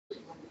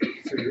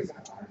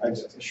I'm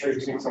sure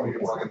you've seen somebody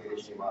work in the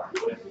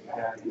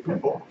HTML.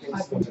 And both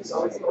things still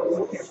decide.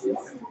 So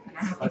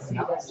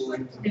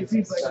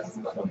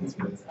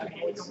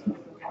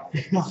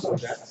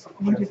that's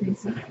and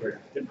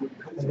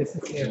this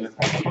is here.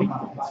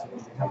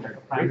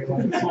 Primary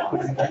one.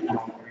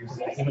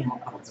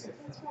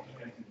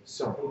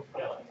 so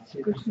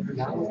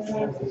now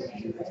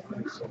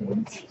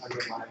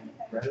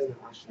rather than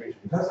observation,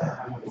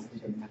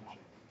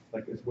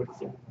 like is what's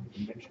the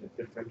dimension of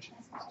differentiation?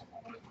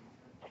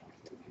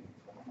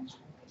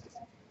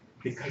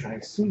 Because I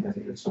assume that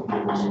there's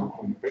something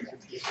when you break the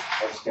piece,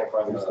 you're still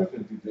going to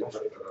do this,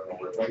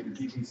 right? The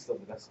DB is still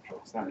the best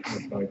control. It's not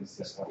just by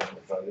this,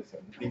 by this,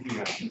 and the DB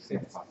has the same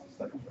process,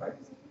 like, right?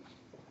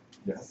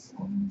 Yes.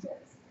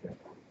 Yeah.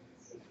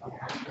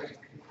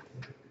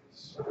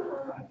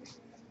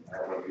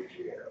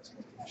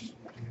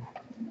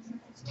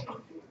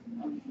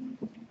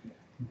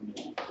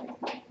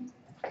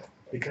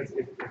 Because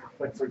if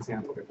like for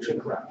example, if you're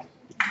correct,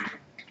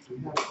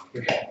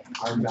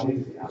 our value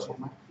is the actual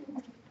map.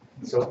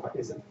 So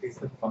is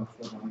the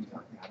functional values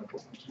are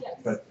compatible,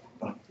 but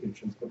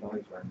intrinsic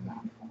values are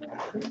not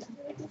accurate.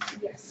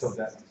 So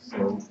that's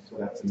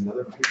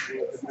another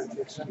feature of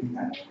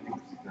differentiation.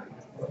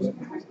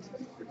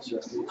 It's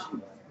just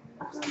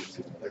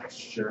like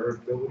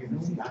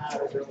shareability, not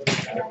ability,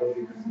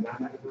 ability,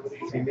 not ability.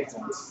 They make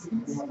sense.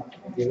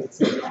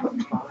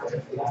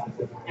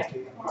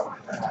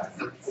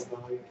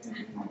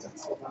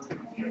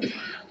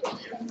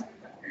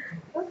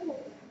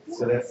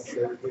 So that's these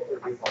are the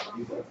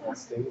five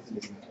things, and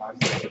these are the 5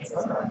 things,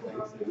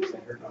 and you say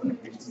here are the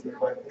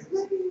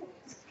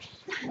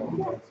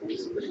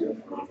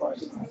 5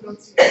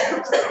 things.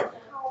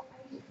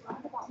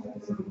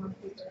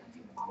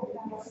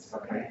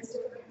 Okay.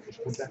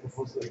 Put that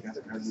proposal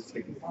together and just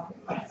take it.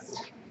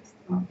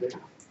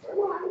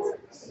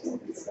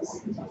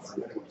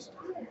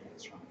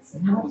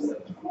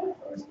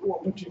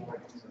 What would you like?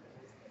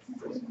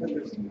 There's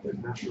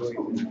not really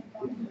good.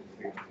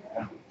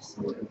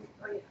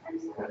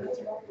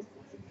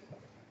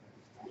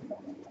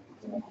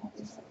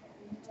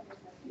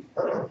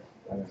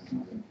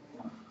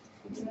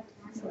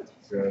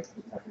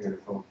 Tapping on your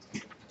phone.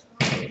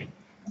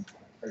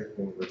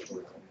 Everything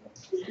virtual.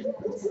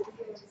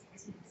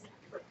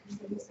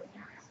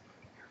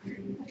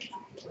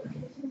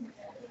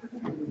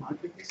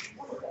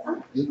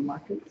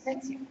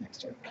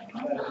 Next year.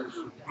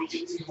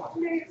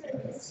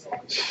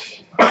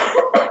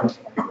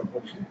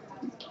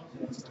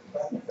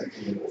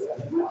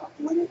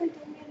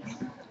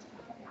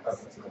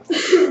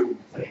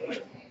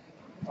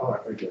 Oh, I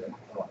forget it.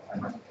 Oh, I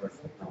have to first.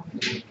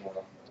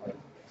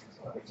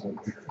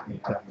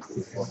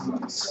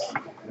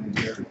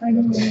 I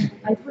know.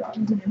 I put it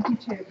in an empty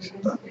chair,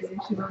 but then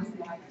she was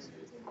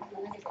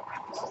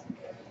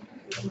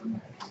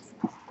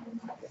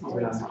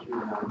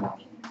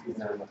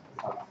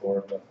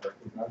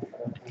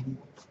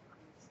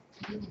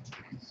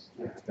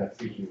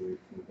That's usually where you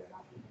get.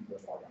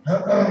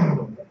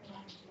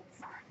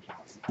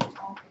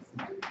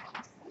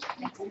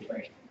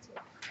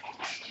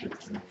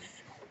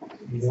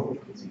 You know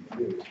what you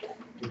do?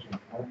 You can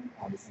help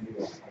on the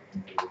zero.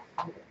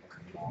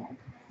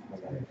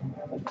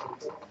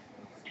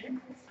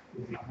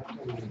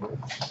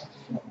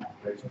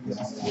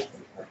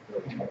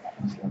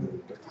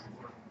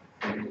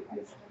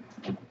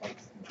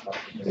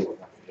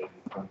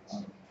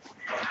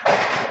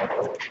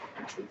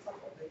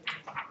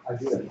 I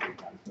do that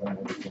sometimes when I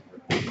was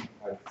younger.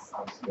 I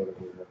was sort of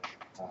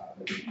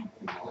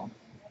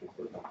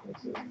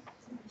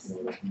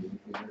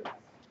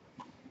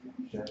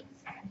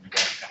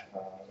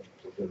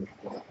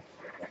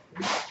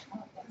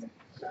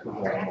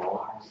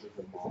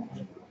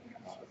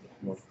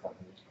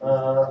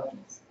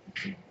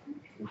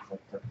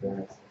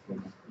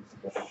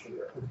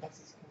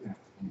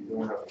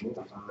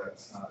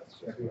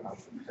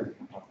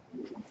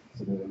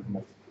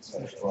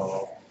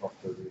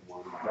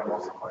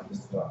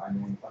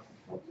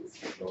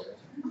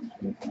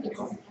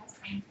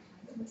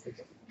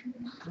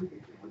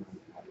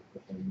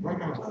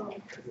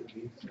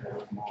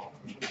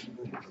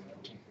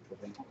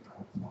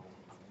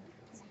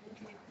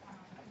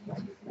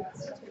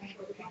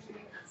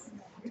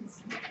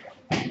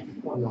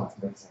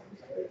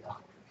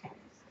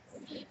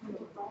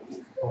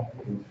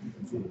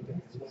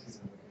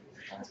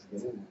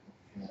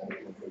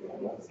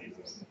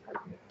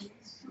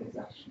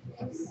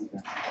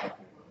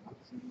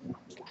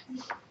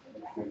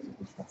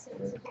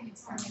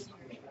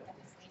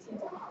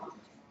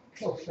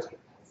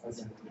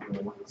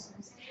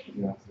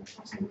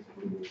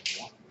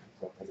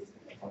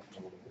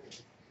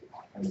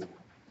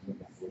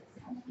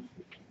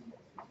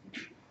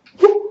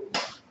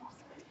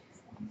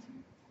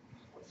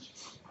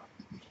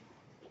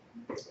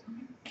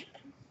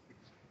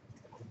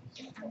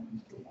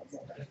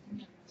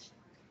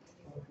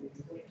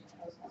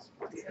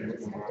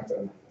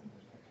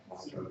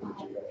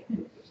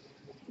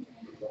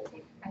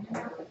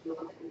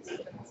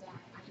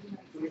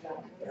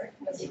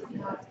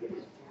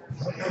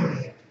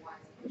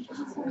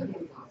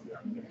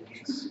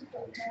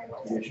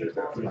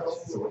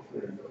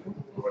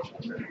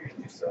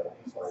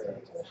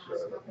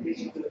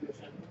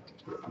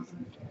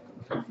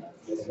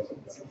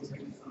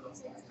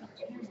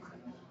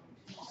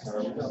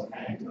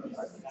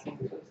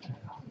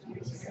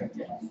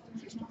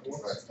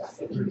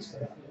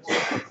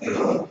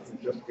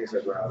Just in case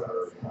I'd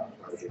rather.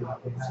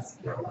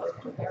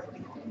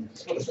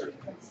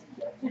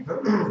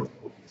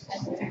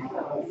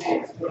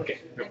 Okay,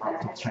 no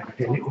problem. I'll try to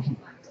get it.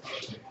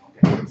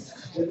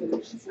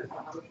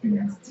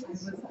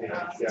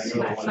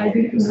 I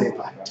didn't know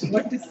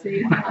what to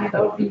say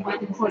without being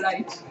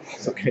impolite.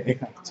 It's okay.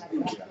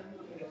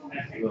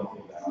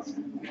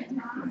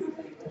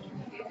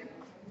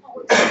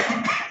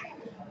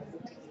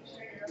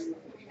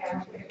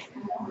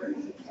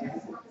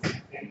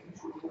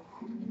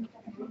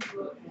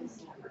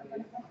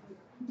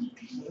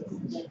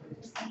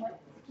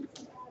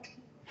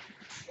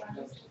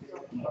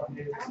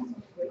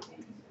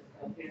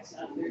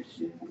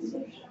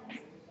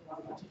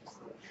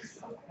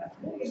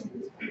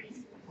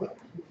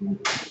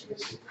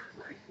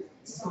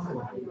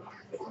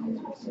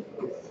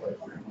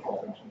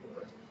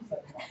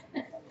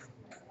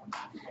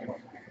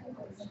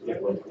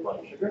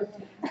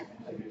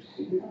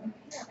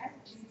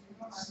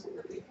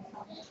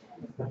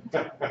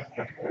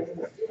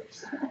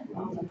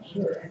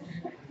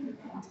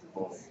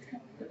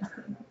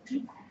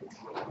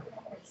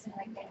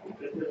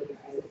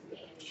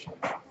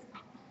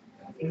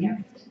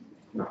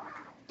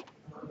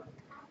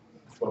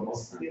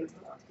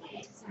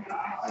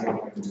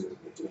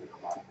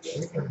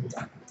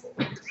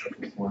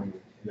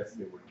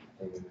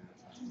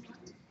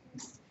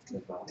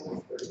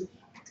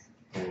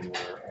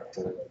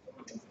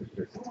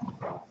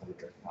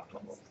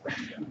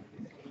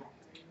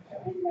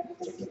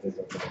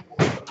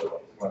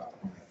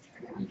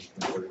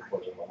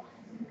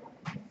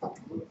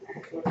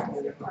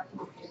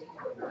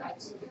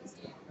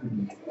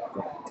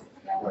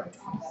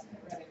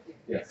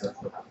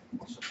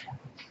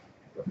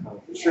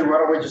 Sure, why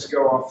don't we just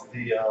go off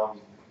the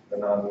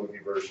non-movie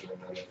version and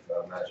then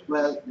if Magic.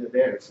 Well, they're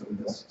there, so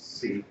we'll just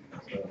see.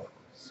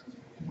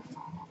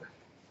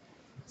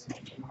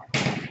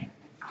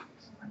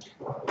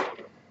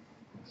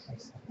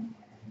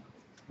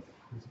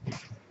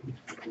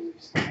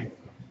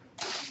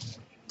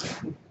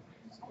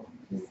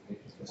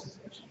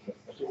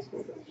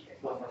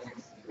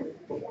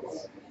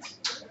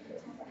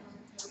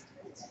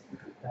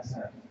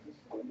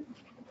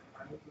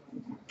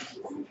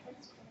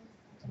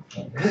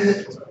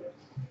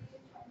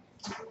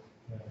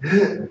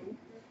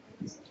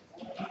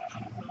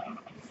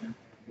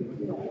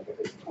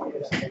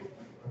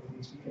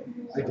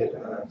 I did,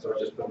 so I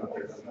just put them up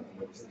there. Doesn't have to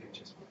notice the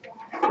pictures.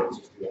 Let's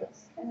just do that.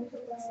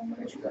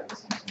 Thanks for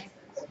practicing.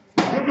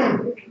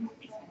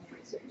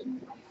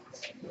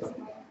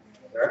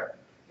 There?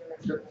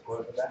 Sure. Go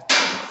to the back.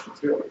 Let's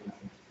do it.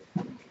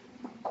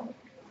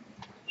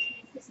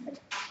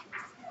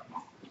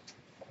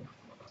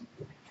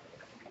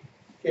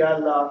 Okay,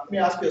 let me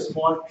ask you a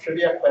small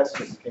trivia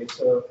question. Okay,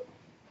 so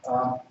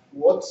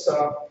what's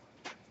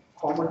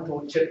common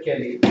to Chip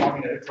Kelly,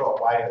 founding editor of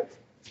Wired,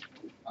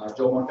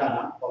 Joe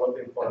Montana, Hall of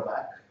Fame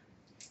quarterback,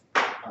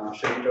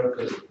 Sherry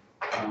Turkle,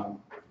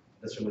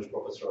 distinguished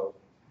professor of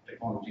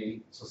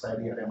technology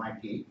society at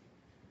MIT,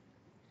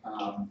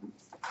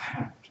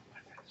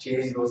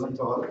 Jane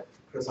Rosenthal,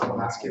 Chris, I'm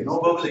gonna ask you, no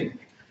bubbling.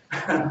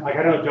 I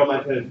gotta know Joe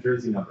Montana's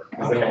jersey number,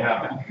 because I don't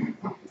have it.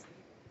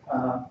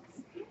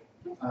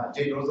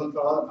 Jane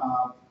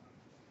Rosenthal,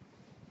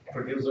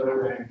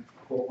 producer and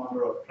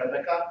co-founder of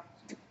Tribeca,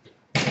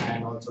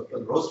 and also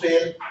Phil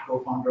Rosedale,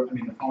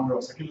 the founder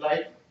of Second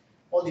Life.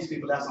 All these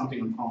people have something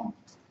in common.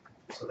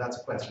 So that's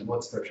a question.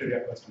 What's the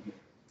trivia question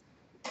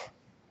here?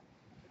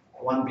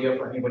 One beer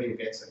for anybody who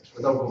gets it,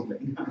 without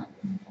Googling.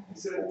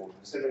 Is it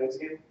a nice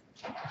game?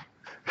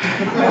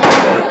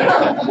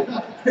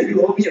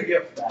 You owe me a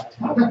beer for that.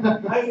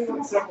 I've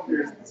won several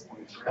beers at this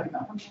point, right?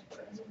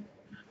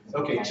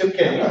 Okay, Chip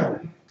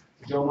Kelly,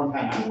 Joe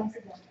Montana,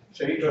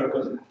 Sherry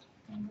Turkle,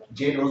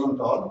 Jane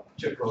Rosenthal,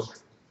 Chip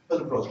Rosedale,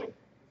 Phil Rosedale.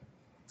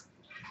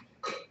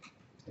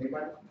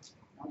 Anybody?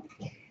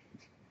 No?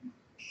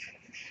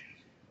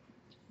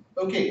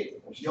 Okay,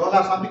 you all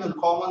have something in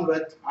common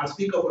with our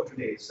speaker for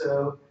today.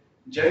 So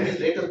Jeremy's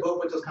latest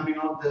book, which is coming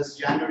out this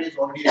January, is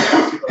already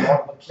received a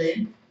lot of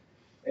acclaim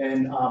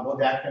in both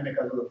the academic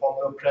as well as the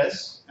popular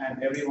press.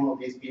 And every one of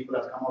these people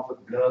has come up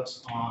with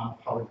blurbs on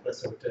how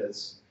impressive it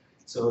is.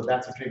 So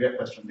that's a trivia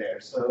question there.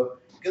 So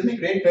it gives me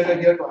great pleasure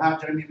here to have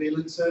Jeremy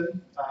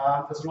Bailenson.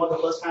 This is not the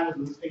first time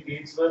he's visiting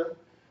Gainesville.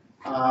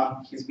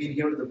 He's been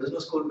here to the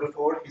business school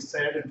before. He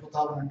said in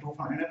 2002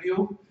 for an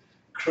interview.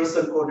 Chris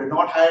and Co did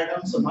not hire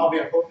him, so now we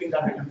are hoping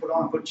that we can put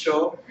on a good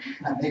show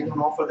and make him an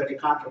offer that he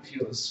can't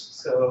refuse.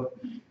 So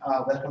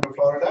welcome to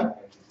Florida.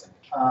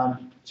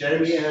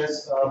 Jeremy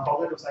is a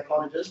cognitive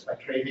psychologist by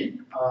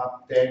training.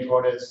 Then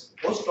got his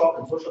postdoc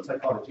in social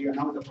psychology, and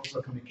now is a professor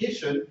of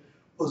communication,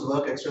 whose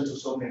work extends to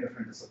so many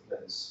different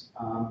disciplines.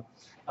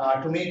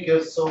 To me, it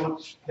gives so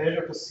much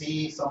pleasure to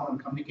see someone in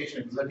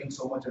communication exerting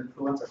so much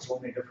influence at so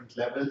many different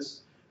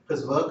levels.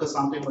 His work is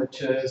something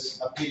which is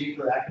appealing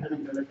to the academic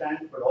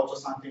militant, but also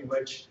something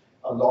which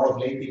a lot of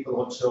lay people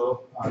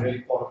also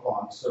really fall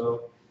upon.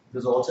 So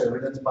there's also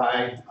evidenced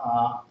by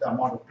the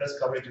amount of press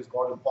coverage he's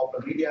got in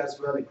popular media as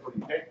well,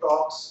 including TED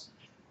Talks,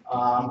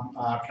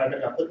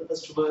 Tribeca Film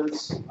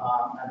Festivals,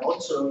 and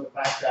also the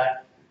fact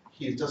that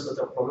he's just such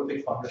a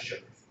prolific publisher.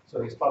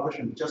 So he's published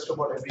in just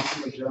about every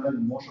single journal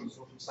in most of the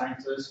social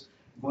sciences,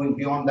 going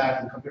beyond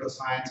that in computer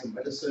science and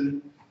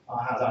medicine,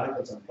 has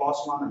articles in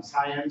PLOS ONE and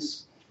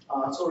science.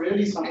 So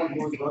really someone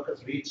whose work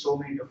has reached so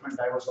many different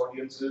diverse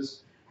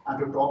audiences, and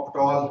to top it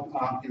all,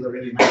 he's a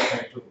really nice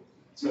guy too.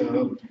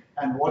 So,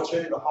 and what's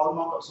really the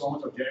hallmark of so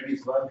much of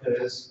Jeremy's work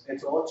is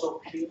it's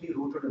also cleanly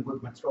rooted in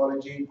good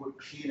methodology, good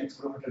clean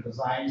experimental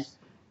designs,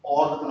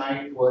 all with an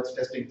eye towards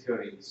testing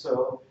theory.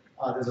 So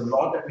there's a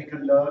lot that we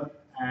can learn,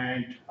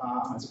 and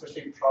I'm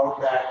especially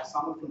proud that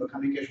someone from the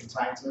communication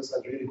sciences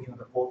has really been at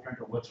the forefront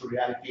of virtual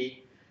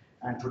reality.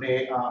 And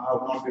today, I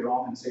would not be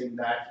wrong in saying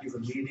that he's a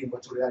leading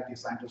virtual reality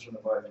scientist in the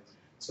world.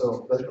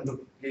 So welcome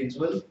to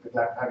Gainesville. We're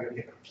glad to have you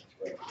here.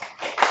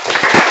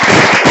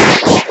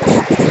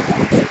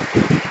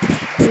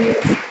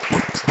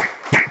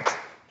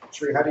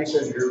 Sri, how do you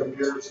send your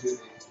computer to the?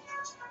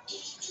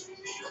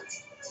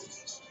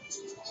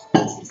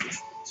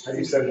 How do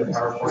you send the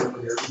PowerPoint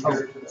from your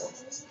computer to the?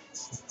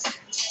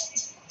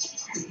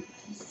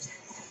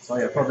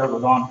 Sorry, I thought that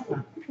was on.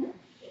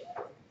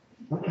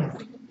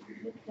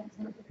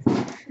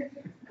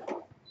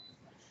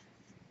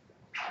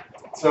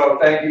 So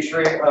thank you,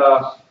 Sri,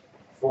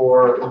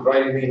 for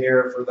inviting me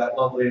here for that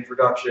lovely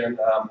introduction.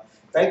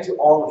 Thank to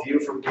all of you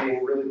for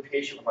being really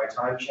patient with my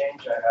time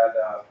change.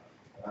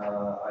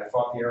 I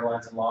fought the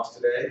airlines and lost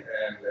today,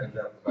 and ended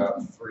up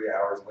about 3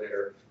 hours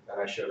later than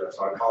I should have.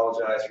 So I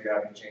apologize for you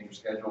having to change your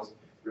schedules.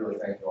 Really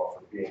thank you all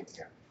for being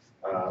here.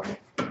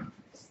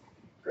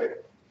 Great.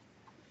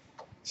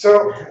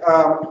 So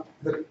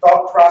the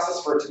thought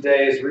process for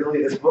today is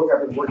really this book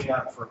I've been working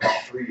on for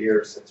about 3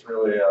 years. It's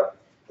really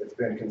it's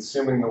been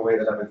consuming the way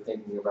that I've been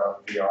thinking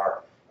about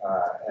VR.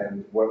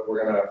 And what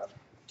we're going to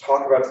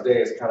talk about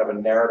today is kind of a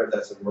narrative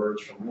that's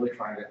emerged from really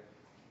trying to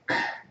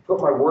put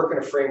my work in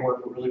a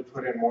framework, but really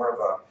put in more of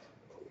a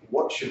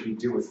what should we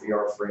do with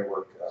VR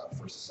framework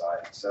for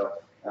society. So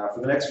for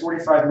the next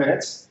 45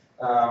 minutes,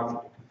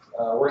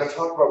 we're going to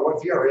talk about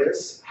what VR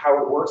is, how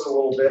it works a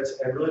little bit,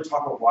 and really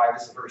talk about why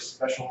this is a very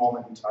special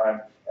moment in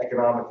time,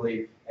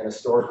 economically and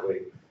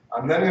historically.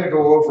 I'm then going to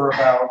go over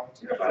about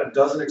a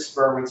dozen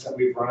experiments that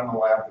we've run in the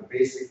lab, the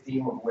basic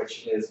theme of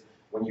which is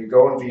when you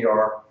go in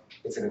VR,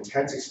 it's an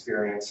intense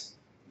experience.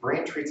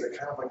 Brain treats it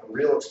kind of like a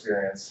real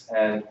experience,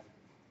 and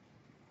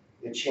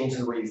it changes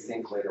the way you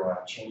think later on.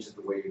 It changes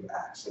the way you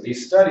act. So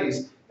these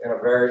studies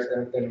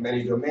in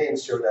many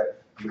domains show that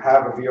you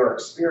have a VR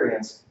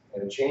experience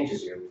and it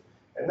changes you.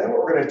 And then what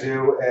we're going to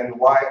do, and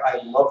why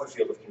I love the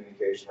field of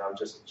communication, I'm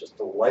just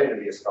delighted to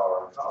be a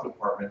scholar in the comm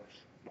department,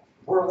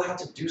 we're allowed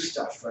to do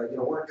stuff, right?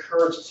 We're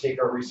encouraged to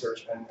take our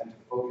research and to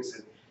focus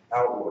it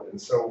outward. And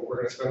so we're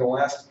going to spend the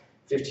last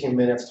 15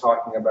 minutes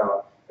talking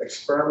about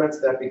experiments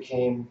that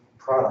became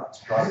products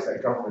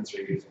that governments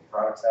are using,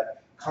 products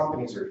that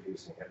companies are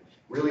using, and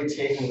really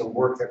taking the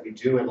work that we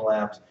do in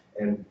labs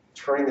and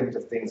turning them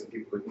into things that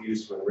people can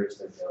use to enrich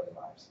their daily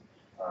lives.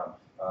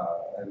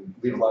 And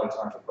leave a lot of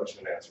time for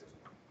question and answers.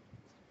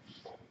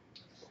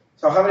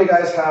 So how many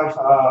guys have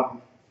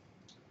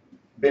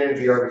been in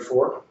VR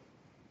before?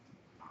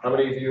 How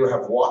many of you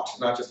have walked,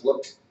 not just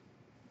looked?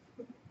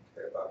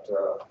 Okay,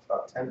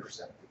 about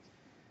 10%.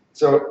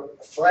 So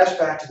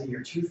flashback to the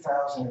year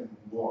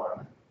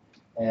 2001,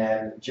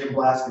 and Jim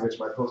Blaskovich,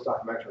 my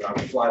postdoc mentor, and I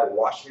would fly to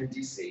Washington,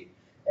 D.C.,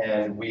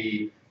 and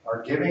we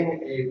are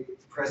giving a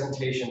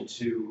presentation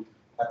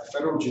at the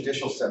Federal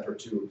Judicial Center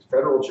to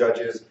federal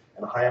judges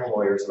and high-end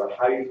lawyers about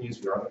how you can use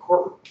VR in the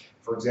courtroom.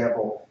 For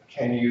example,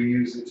 can you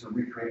use it to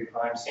recreate a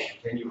crime scene?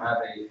 Can you have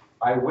an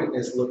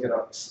eyewitness look at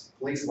a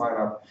police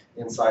lineup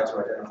inside to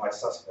identify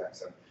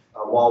suspects? And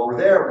while we're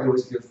there, we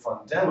always give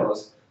fun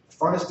demos. The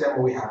funnest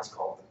demo we have is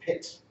called the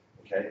pit.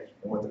 Okay?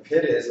 And what the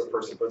pit is, a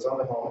person puts on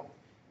the helmet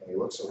and he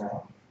looks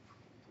around.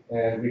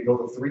 And we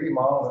build a 3D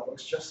model that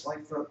looks just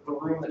like the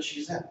room that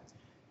she's in.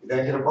 We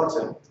then hit a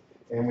button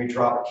and we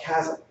drop a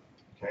chasm.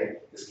 Okay?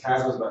 This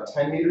chasm is about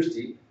 10 meters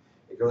deep.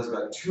 It goes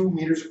about 2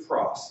 meters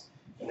across.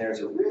 And there's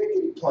a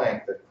rickety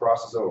plank that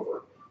crosses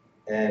over.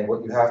 And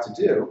what you have to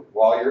do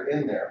while you're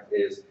in there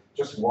is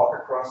just walk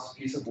across this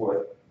piece of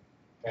wood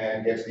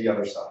and get to the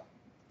other side.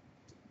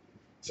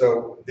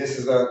 So this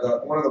is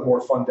one of the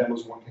more fun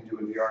demos one can do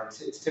in VR.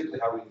 It's typically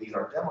how we lead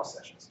our demo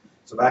sessions.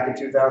 So back in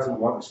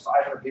 2001, there's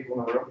 500 people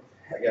in the room,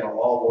 again,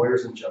 all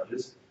lawyers and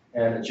judges.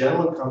 And a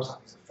gentleman comes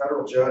up, he's a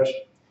federal judge,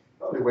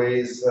 probably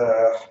weighs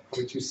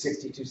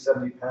 260,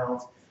 270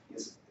 pounds.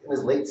 He's in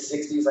his late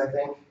 60s, I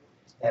think.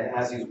 And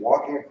as he's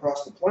walking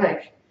across the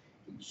plank,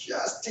 he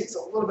just takes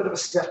a little bit of a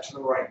step to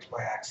the right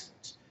by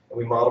accident. And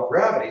we model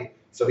gravity,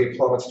 so he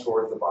plummets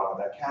towards the bottom of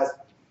that chasm.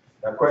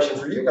 Now, question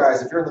for you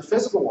guys, if you're in the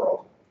physical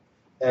world,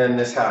 and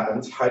this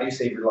happens, how do you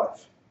save your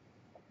life?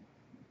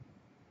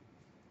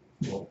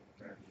 Well,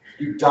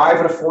 you dive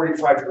at a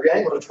 45-degree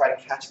angle to try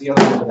to catch the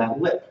other end of that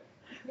lip.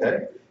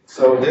 Okay?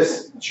 So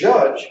this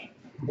judge,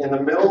 in the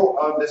middle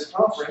of this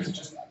conference,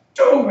 just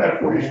dove at a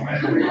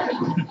 45-degree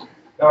angle.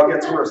 Now it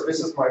gets worse. This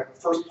is my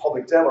first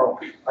public demo.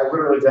 I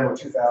literally demo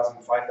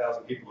 2,000,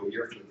 5,000 people a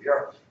year through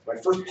VR. My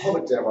first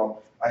public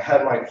demo, I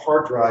had my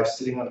hard drive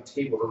sitting on a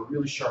table at a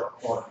really sharp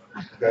corner.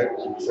 Okay?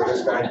 So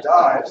this guy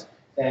dives,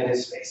 and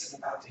his face is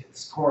about to hit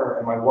this corner,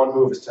 and my one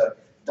move is to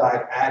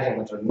dive at him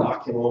and to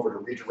knock him over to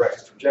redirect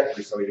his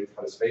trajectory so he didn't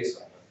cut his face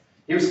on.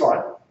 He was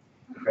fine.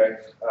 Okay?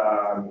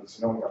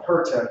 So no one got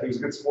hurt. He was a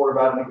good sport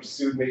about it. Nobody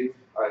sued me.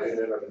 I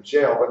didn't end up in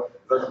jail.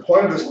 But the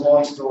point of this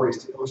long story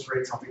is to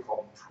illustrate something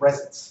called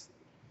presence.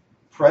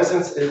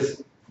 Presence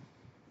is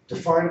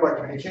defined by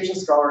communication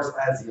scholars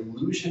as the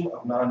illusion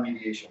of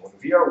non-mediation. When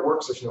VR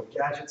works, there's no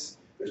gadgets,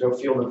 there's no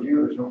field of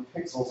view, there's no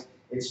pixels,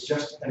 it's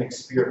just an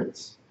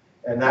experience.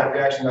 And that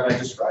reaction that I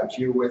described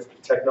to you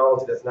with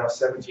technology that's now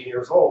 17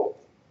 years old,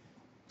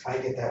 I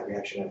get that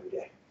reaction every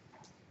day.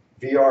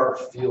 VR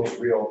feels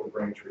real, the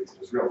brain treats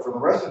it as real. For the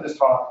rest of this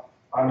talk,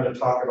 I'm going to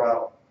talk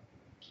about,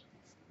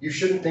 you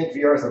shouldn't think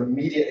VR is a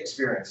media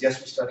experience. Yes,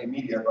 we study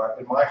media, but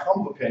in my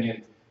humble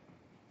opinion,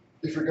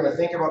 if you're going to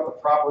think about the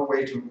proper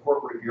way to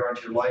incorporate VR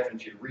into your life,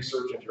 into your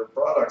research, into your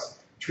products,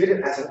 treat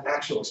it as an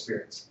actual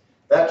experience.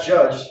 That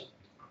judge,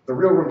 the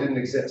real room didn't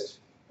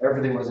exist.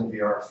 Everything was in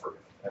VR for him,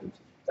 and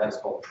that is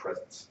called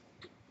presence.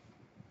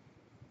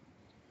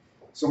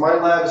 So my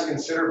lab is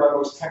considered by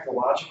most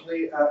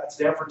technologically at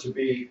Stanford to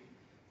be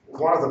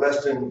one of the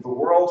best in the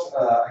world.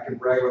 I can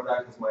brag about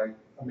that because my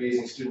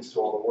amazing students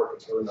do all the work.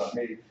 It's really not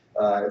me.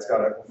 It's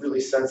got a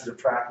really sensitive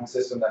tracking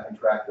system that can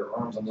track their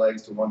arms and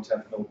legs to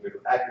 1/10 millimeter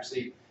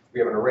accuracy. We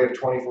have an array of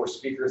 24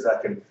 speakers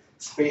that can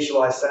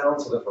spatialize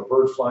sound so that if a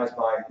bird flies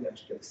by, you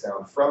actually get the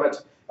sound from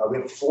it. We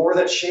have a floor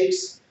that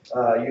shakes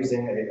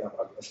using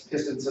a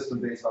piston system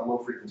based on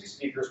low-frequency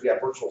speakers. We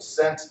have virtual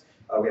scent.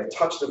 We have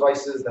touch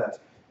devices that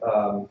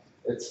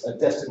it's a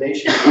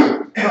destination.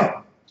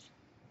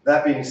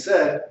 That being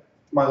said,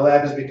 my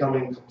lab is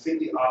becoming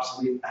completely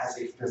obsolete as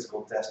a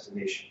physical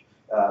destination.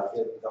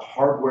 The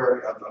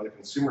hardware on the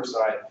consumer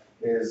side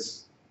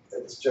it's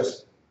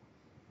just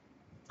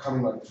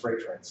coming like the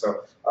freight train.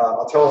 So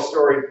I'll tell a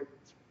story.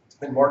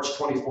 In March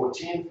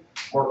 2014,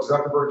 Mark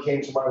Zuckerberg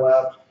came to my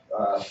lab.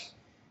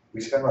 We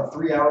spent about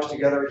 3 hours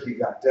together. He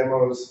got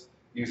demos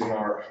using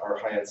our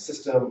high-end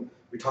system.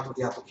 We talked about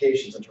the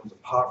applications in terms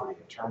of poverty,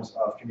 in terms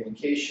of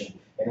communication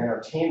and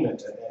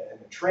entertainment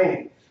and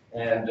training.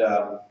 And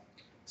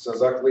so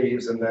Zuck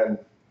leaves, and then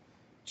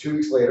 2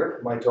 weeks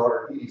later, my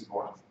daughter Edie's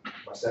born,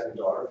 my second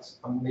daughter. It's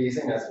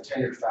amazing. As a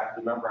tenured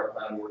faculty member, I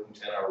plan on working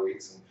 10-hour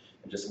weeks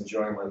and just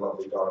enjoying my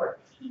lovely daughter.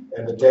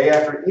 And the day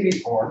after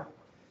Edie's born,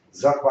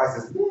 Zuck buys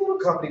this little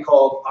company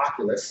called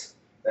Oculus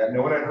that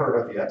no one had heard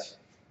of yet.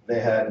 They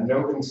had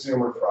no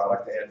consumer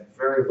product. They had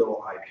very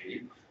little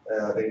IP.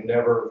 They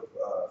never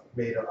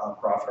made a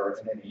profit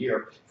in any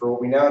year for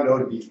what we now know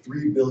to be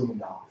 $3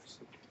 billion.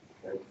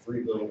 Okay,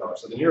 $3 billion.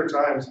 So the New York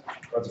Times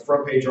runs a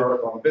front page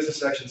article on the business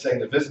section saying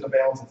the visit to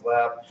Bailenson's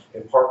lab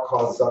in part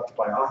caused Zuck to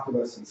buy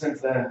Oculus. And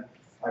since then,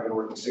 I've been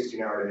working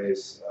 16-hour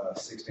days,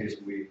 6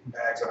 days a week,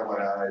 bags under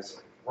my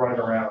eyes, running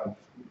around.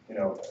 You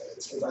know,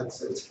 it's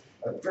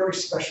a very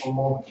special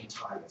moment in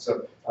time.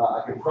 So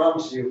I can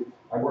promise you,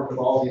 I work with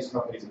all these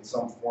companies in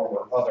some form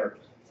or other.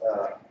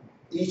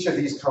 Each of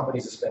these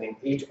companies is spending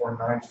 8 or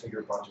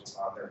 9-figure budgets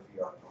on their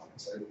VR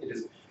products. It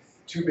is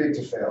too big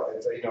to fail.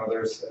 It's, you know,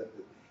 there's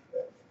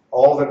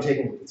all of them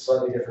taking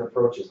slightly different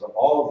approaches, but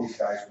all of these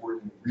guys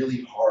working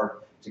really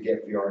hard to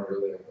get VR in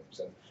your living rooms.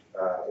 And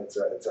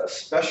it's a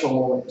special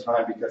moment in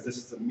time because this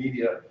is a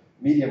medium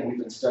we've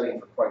been studying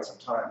for quite some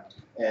time.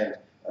 And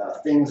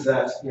things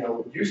that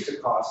used to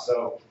cost.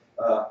 So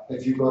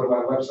if you go to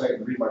my website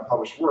and read my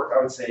published work,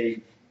 I would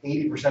say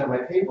 80% of my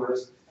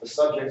papers, the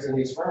subjects in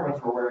these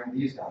experiments were wearing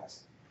these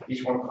guys.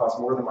 Each one costs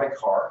more than my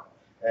car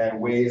and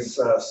weighs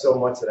so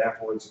much that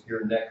afterwards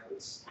your neck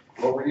hurts.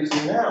 What we're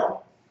using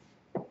now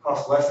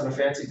costs less than a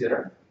fancy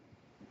dinner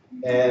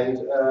and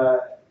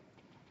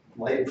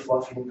light and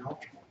fluffy and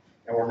comfortable.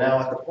 And we're now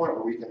at the point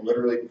where we can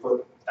literally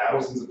put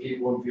thousands of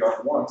people in VR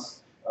at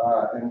once,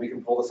 and we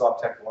can pull this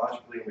off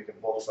technologically, and we can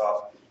pull this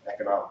off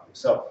economically.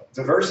 So it's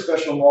a very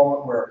special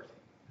moment where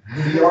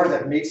VR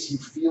that makes you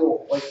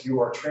feel like you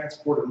are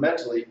transported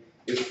mentally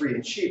is free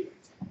and cheap.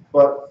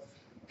 But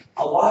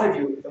a lot of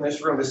you in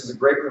this room, this is a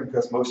great room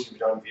because most of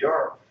you have done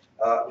VR,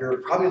 you're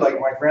probably like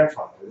my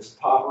grandfather. This is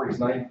Popper, he's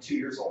 92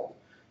 years old.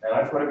 And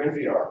I put him in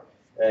VR,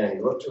 and he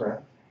looked around,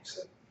 and he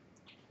said,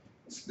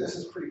 this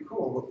is pretty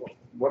cool.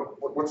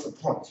 What's the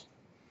point?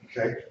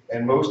 Okay,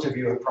 and most of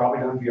you have probably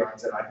done VR and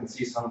said, I can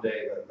see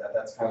someday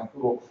that's kind of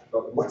cool,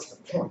 but what's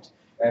the point?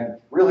 And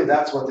really,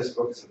 that's what this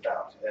book is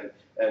about. And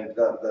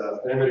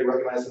anybody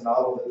recognize the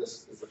novel that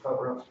this is the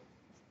cover of?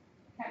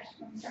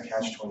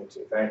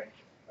 Catch-22. Thank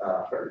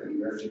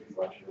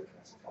you.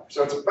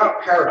 So it's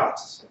about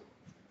paradoxes.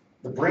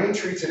 The brain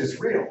treats it as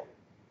real.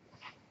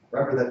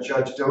 Remember that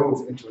judge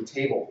dove into a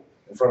table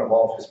in front of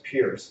all of his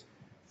peers.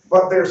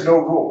 But there's no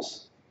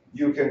rules.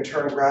 You can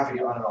turn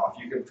gravity on and off.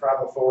 You can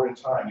travel forward in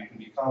time. You can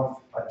become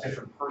a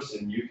different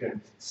person. You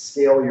can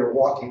scale your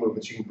walking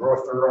movements. You can grow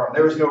a third arm.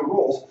 There's no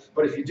rules.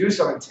 But if you do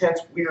some intense,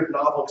 weird,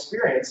 novel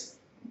experience,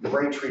 the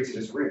brain treats it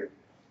as real.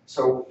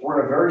 So we're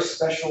in a very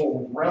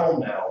special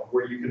realm now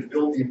where you can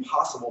build the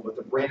impossible, but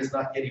the brain has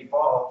not yet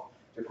evolved.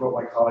 To quote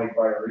my colleague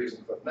Byron Reeves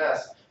and Cliff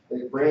Ness,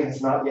 the brain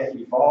has not yet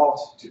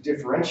evolved to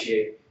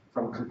differentiate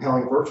from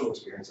compelling virtual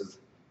experiences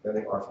than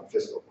they are from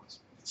physical ones.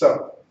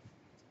 So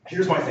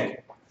here's my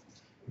thinking.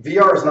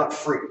 VR is not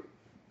free.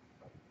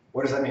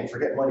 What does that mean?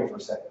 Forget money for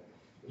a second.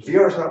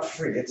 VR is not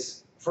free.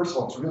 It's, first of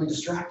all, it's really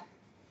distracting.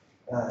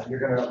 You're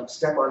going to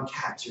step on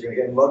cats. You're going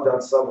to get mugged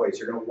on subways.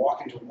 You're going to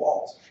walk into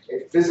walls.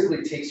 It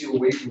physically takes you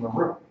away from the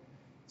room.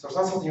 So it's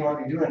not something you want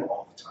to be doing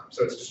all the time.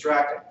 So it's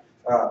distracting.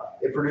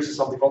 It produces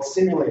something called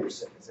simulator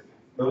sickness. If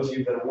those of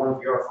you that have worn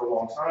VR for a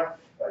long time,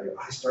 your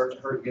eyes start to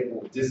hurt, you get a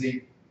little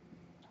dizzy.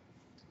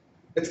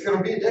 It's going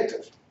to be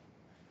addictive.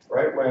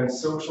 Right? When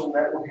social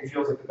networking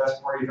feels like the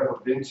best party you've ever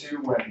been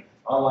to, when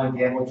online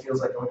gambling feels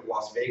like going to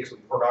Las Vegas,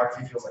 when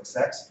pornography feels like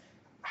sex,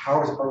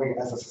 how are we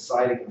as a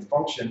society going to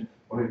function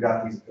when we've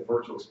got these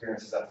virtual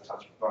experiences at the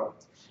touch of a button?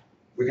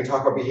 We can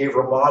talk about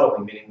behavioral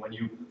modeling, meaning when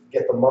you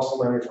get the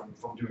muscle memory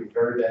from doing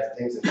very bad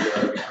things that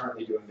you're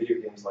currently doing video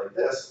games like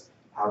this,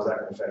 how's that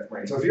going to affect the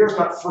brain? So VR is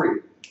not free.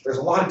 There's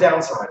a lot of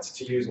downsides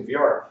to using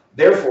VR.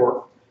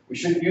 Therefore, we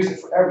shouldn't use it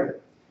for everything.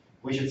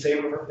 We should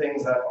save it for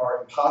things that are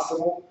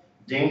impossible,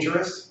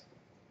 dangerous,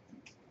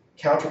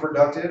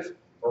 counterproductive,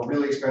 or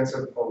really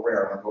expensive or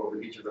rare. And I'll go over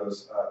each of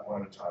those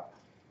one at a time.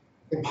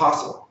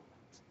 Impossible.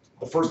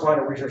 The first line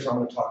of research I'm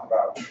going to talk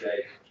about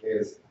today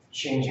is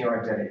changing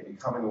our identity,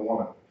 becoming a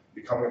woman,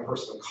 becoming a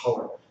person of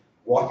color,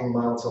 walking a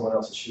mile in someone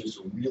else's shoes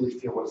to really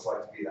feel what it's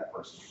like to be that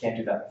person. You can't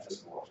do that in the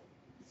physical world.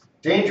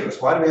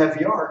 Dangerous. Why do we have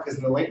VR? Because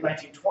in the late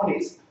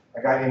 1920s,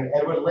 a guy named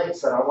Edwin Link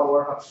said, I want to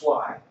learn how to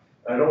fly,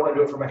 and I don't want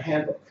to do it from a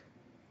handbook.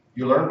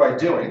 You learn by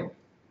doing.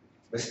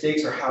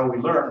 Mistakes are how we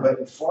learn, but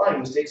in flying,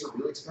 mistakes are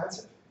really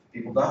expensive.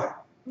 People die.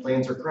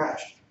 Planes are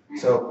crashed.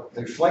 So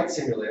the flight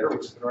simulator,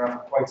 which has been around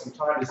for quite some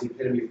time, is the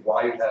epitome of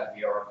why you have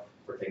VR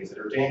for things that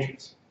are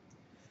dangerous.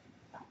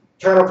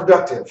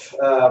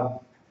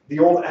 Counterproductive. The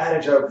old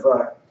adage of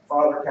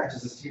father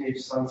catches his teenage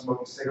son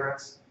smoking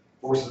cigarettes,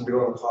 forces him to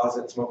go in the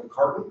closet and smoke a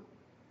carton.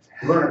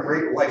 You learn a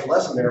great life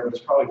lesson there, but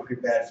it's probably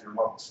pretty bad for your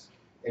lungs.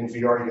 In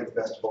VR, you get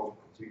the best of both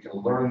worlds. You can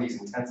learn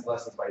these intense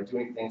lessons by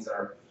doing things that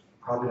are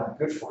probably not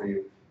good for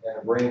you, and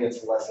the brain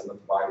gets the lesson that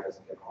the body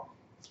doesn't get home.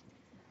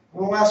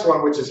 And the last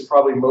one, which is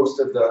probably most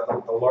of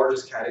the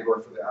largest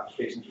category for the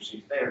applications you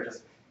see today, are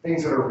just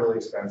things that are really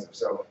expensive.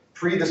 So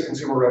pre this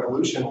consumer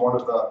revolution, one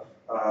of the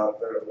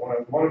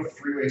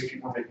three ways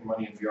people were making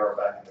money in VR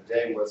back in the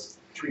day was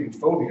treating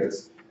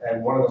phobias,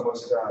 and one of the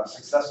most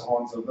successful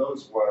ones of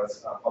those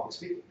was public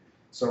speaking.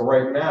 So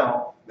right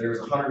now, there's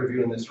 100 of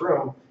you in this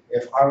room.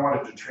 If I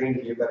wanted to train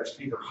to be a better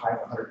speaker, hiring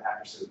 100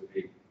 actresses would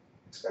be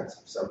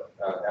expensive. So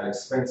an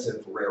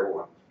expensive, rare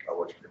one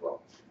works pretty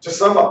well. To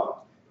sum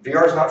up,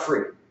 VR is not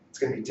free. It's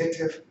going to be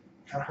addictive,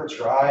 kind of hurts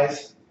your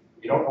eyes,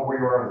 you don't know where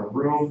you are in the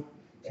room,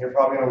 and you're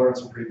probably going to learn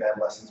some pretty bad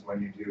lessons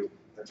when you do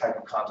the type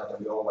of content that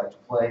we all like to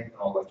play and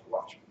all like to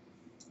watch.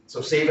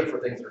 So save it for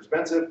things that are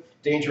expensive,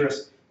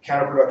 dangerous,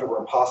 counterproductive, or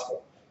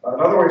impossible.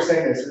 Another way of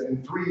saying this,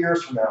 in 3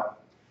 years from now,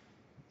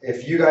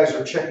 if you guys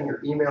are checking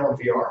your email in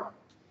VR,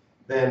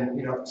 then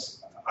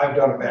I've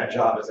done a bad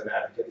job as an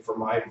advocate for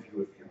my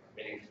view of VR.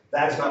 Meaning,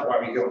 that is not why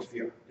we go into VR.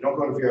 You don't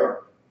go into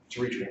VR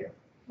to read your email.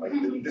 Like,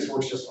 this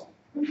works just fine.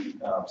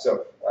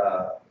 So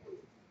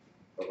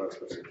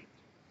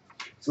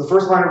the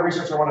first line of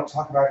research I want to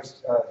talk about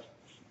is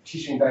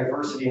teaching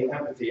diversity and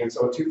empathy. And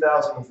so in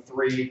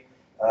 2003,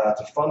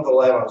 to fund the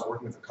lab, I was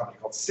working with a company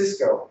called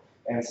Cisco.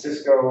 And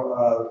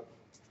Cisco,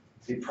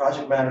 the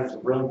project manager was a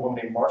brilliant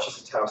woman named Marcia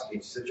Satowski.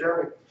 She said,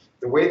 Jeremy,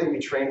 the way that we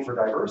train for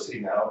diversity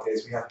now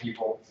is we have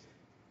people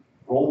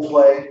role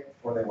play,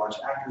 or they watch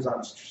actors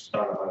on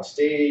a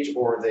stage,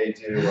 or they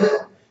do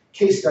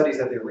case studies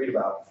that they read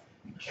about.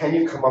 Can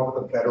you come up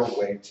with a better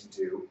way to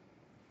do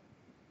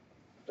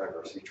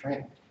diversity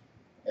training?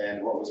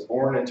 And what was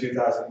born in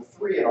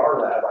 2003 in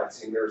our lab, I'd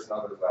seen mirrors in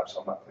other labs,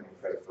 so I'm not claiming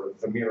credit for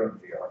the mirror in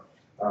VR,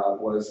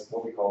 was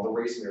what we call the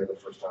race mirror the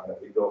first time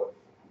that we built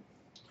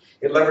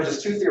it. It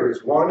leverages two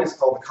theories. One is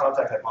called the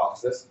contact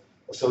hypothesis,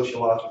 a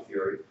sociological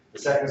theory. The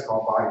second is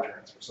called body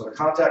transfer. So the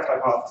contact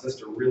hypothesis,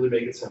 to really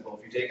make it simple,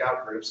 if you take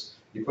out groups,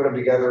 you put them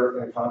together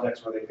in a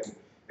context where they can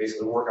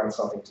basically work on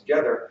something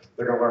together,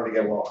 they're going to learn to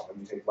get along. When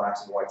you take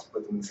blacks and whites,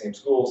 put them in the same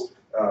schools,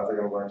 they're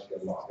going to learn to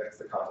get along. That's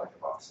the contact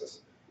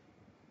hypothesis.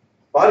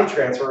 Body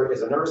transfer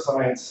is a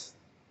neuroscience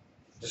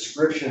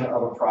description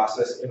of a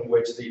process in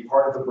which the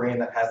part of the brain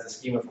that has the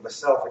schema for the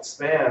self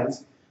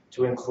expands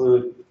to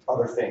include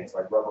other things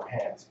like rubber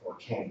hands or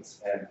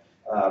canes. And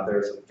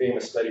there's a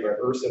famous study by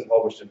Urson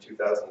published in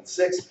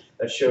 2006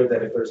 that showed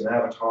that if there's an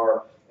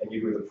avatar and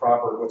you do the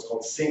proper, what's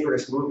called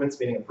synchronous movements,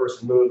 meaning a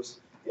person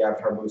moves, the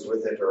avatar moves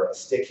with it, or a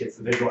stick hits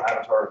the visual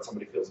avatar and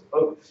somebody feels a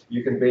poke,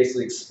 you can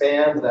basically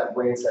expand that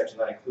brain section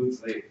that includes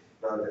the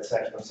the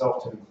section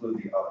themselves to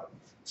include the other.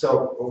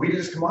 So what we did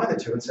is combine the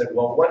two and said,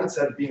 well, what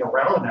instead of being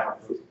around an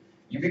out group,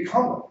 you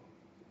become them.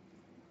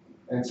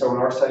 And so in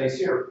our studies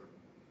here,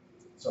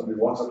 somebody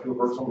walks up to a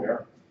virtual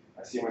mirror,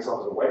 I see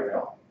myself as a white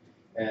male,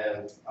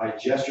 and I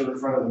gesture in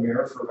front of the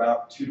mirror for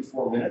about 2 to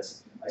 4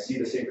 minutes. I see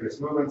the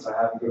synchronous movements,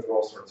 I have them go through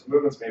all sorts of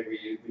movements,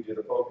 maybe we do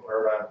the poker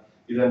paradigm,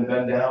 you then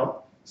bend down,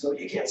 so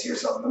you can't see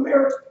yourself in the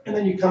mirror, and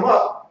then you come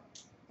up,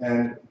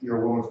 and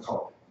you're a woman of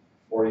color,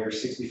 or you're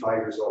 65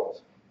 years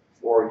old,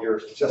 or you're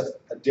just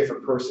a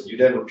different person. You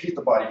then repeat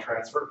the body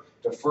transfer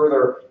to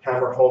further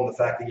hammer home the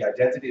fact that the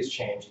identity has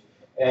changed,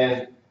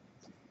 and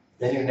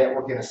then you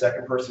network in a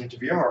second person into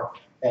VR,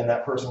 and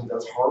that person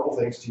does horrible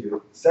things to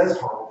you, says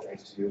horrible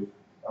things to you,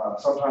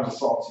 sometimes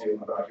assaults you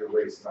about your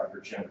race, about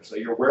your gender. So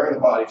you're wearing the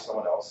body of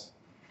someone else,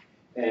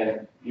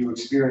 and you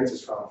experience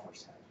this trauma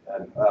firsthand.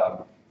 And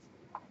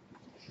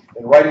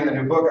in writing the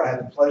new book, I had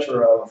the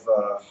pleasure of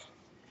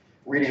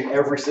reading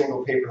every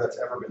single paper that's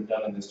ever been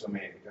done in this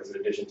domain, because in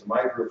addition to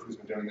my group, who's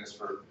been doing this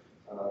for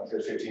a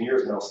good 15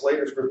 years, Mel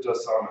Slater's group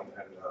does some,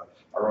 and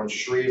our own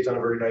Shri has done a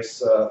very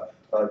nice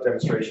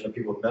demonstration of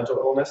people with mental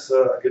illness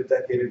a good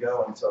decade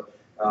ago, and so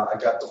I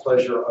got the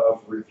pleasure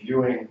of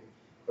reviewing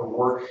the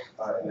work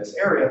in this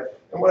area.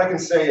 And what I can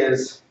say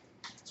is,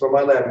 so in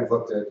my lab we've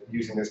looked at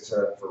using this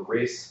for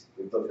race,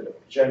 we've looked at it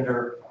for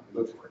gender,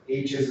 we've looked at it for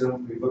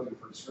ageism, we've looked at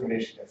it for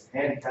discrimination against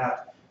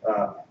handicap.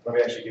 Let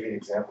me actually give you an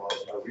example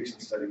of a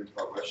recent study we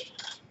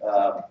published.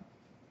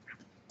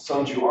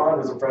 Sung Ju Ahn,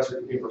 who's a professor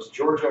at the University of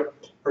Georgia,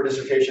 her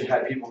dissertation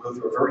had people go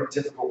through a very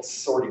difficult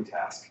sorting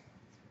task.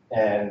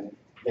 And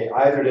they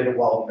either did it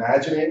while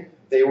imagining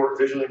they were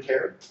visually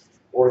impaired,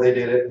 or they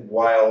did it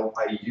while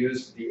I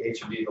used the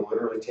HMD to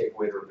literally take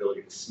away their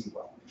ability to see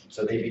well.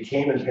 So they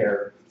became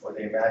impaired, or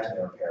they imagined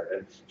they were impaired.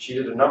 And she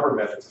did a number of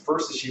methods. The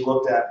first is she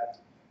looked at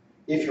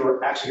if you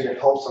were actually going to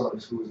help someone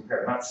who was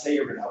impaired, not say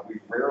you're going to help. We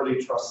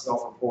rarely trust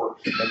self-report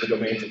in the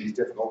domains of these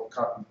difficult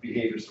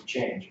behaviors to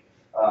change.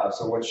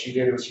 So what she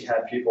did was she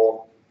had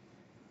people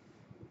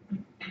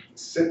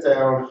sit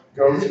down,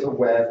 go to the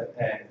web,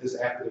 and this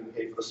after they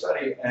paid for the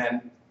study,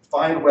 and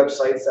find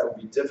websites that would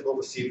be difficult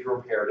to see if you're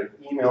impaired, and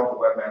email the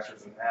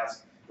webmasters and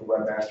ask the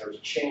webmaster to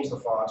change the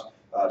font,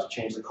 to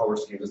change the color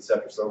schemes,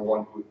 etc. So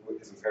one who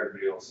is impaired will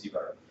be able to see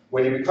better.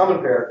 When you become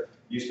impaired,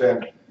 you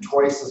spend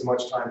twice as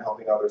much time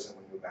helping others than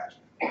when you imagine.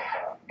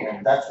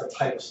 And that's the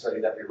type of study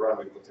that we run.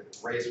 We've looked at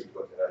race, we've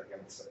looked at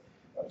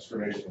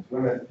discrimination against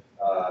women,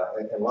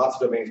 and lots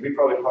of domains. We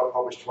probably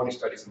published 20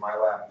 studies in my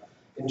lab.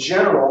 In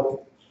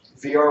general,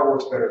 VR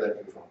works better than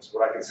controls.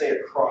 What I can say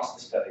across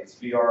the studies,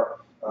 VR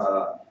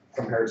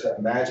compared to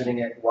imagining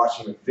it,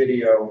 watching a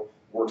video,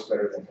 works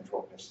better than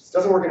control conditions. It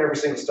doesn't work in every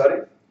single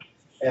study.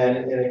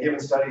 And in a given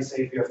study,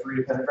 say if you have 3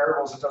 dependent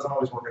variables, it doesn't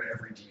always work in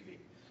every DV.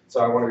 So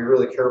I want to be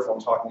really careful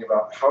in talking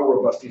about how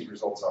robust these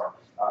results are.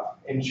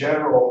 In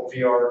general,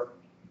 VR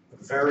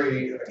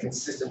very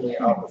consistently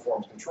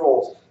outperforms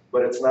controls,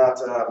 but it's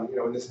not,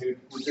 in this new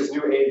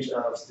age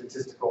of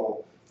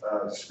statistical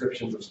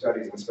descriptions of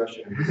studies, and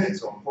especially when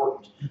it's so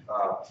important,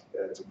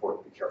 it's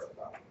important to be careful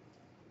about it.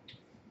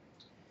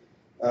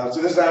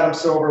 So this is Adam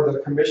Silver, the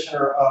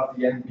commissioner of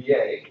the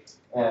NBA,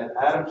 and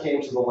Adam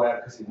came to the lab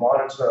because he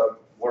wanted to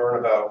learn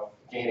about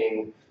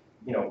gaining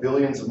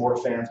billions of more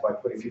fans by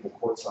putting people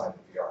courtside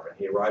in VR. And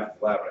he arrived at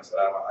the lab and I said,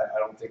 I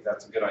don't think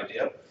that's a good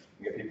idea.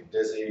 You get people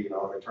dizzy,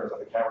 it turns out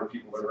the camera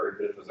people are very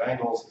good at those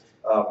angles.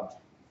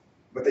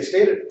 But they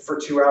stayed for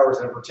 2 hours,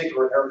 and in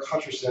particular, Eric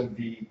Hutcherson,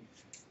 the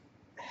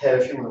head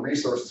of human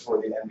resources for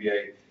the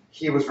NBA,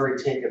 he was very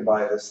taken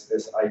by this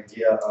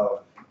idea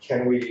of,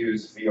 can we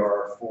use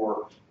VR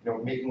for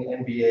making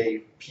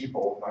NBA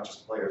people, not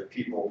just players,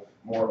 people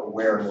more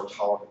aware and more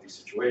tolerant of these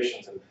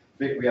situations. And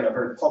we had a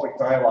very public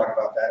dialogue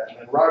about that. And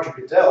then Roger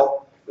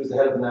Goodell, who's the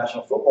head of the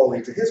National Football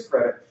League, to his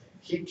credit,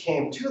 he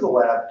came to the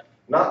lab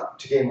not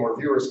to gain more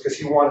viewers, because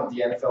he wanted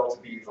the NFL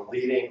to be the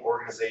leading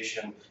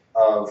organization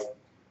of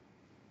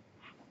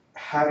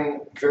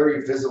having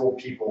very visible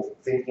people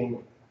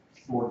thinking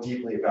more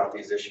deeply about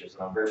these issues.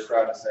 And I'm very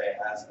proud to say,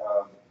 as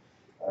of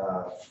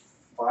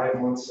 5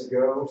 months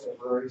ago,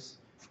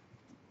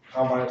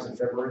 Combine was in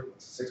February,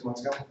 6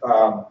 months ago,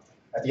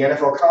 at the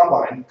NFL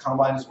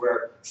Combine is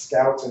where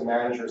scouts and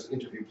managers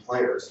interview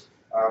players.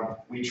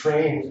 We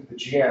trained the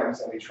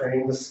GMs and we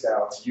trained the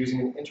scouts using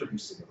an interview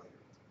simulator.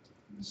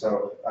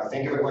 So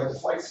think of it like a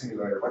flight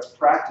simulator. Let's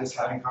practice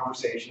having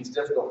conversations,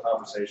 difficult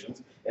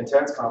conversations,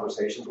 intense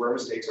conversations where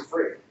mistakes are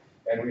free.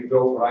 And we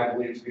built what I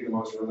believe to be the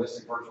most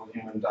realistic virtual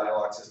human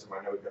dialogue system.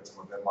 I know we've got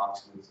some of Ben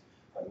Locke's students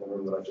in the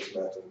room that I just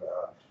met, and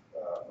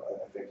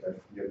I think that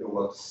you'll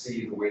love to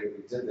see the way that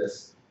we did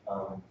this.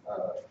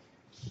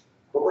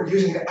 But we're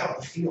using it out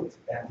in the field,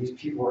 and these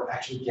people are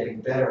actually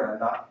getting better and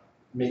not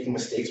making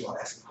mistakes while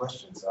asking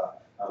questions.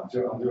 I'm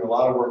doing a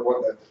lot of work.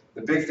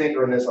 The big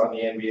thinker in this on the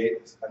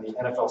NBA, on the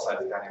NFL side,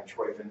 is a guy named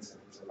Troy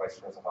Vincent, who's the vice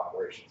president of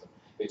operations.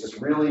 They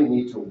just really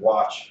need to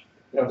watch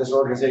this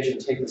organization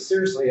take this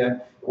seriously.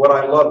 And what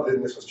I loved,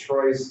 and this was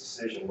Troy's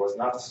decision, was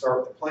not to start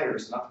with the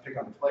players, not to pick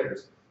on the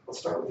players. Let's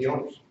start with the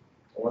owners,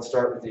 and let's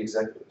start with the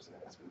executives. And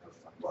that's been really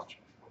fun to watch.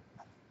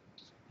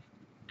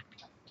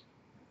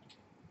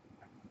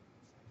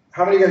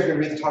 How many of you guys are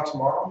going to read the talk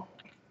tomorrow?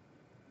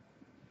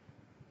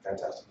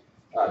 Fantastic.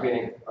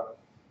 Meaning,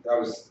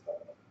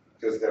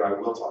 because then I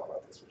will talk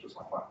about this, which was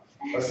my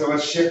plan. So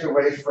let's shift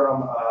away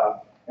from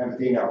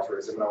empathy and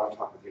altruism, and I want to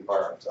talk with the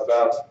environment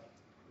about.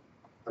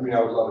 I mean,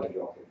 I would love it if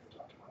you all came to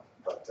talk tomorrow,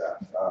 but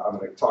I'm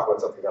going to talk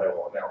about something that I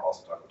will now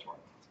also talk about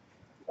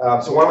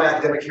tomorrow. So one of my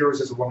academic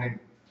heroes is a woman named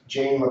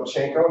Jane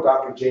Lubchenco,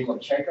 Dr. Jane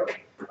Lubchenco.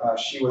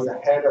 She was the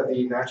head of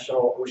the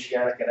National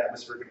Oceanic and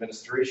Atmospheric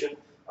Administration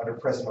under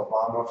President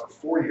Obama for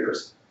 4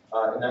 years.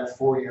 In that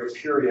 4-year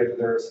period,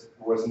 there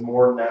was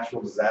more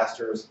natural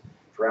disasters,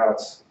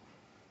 droughts,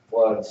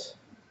 floods,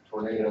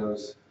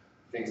 tornadoes,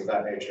 things of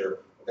that nature,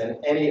 than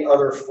any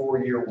other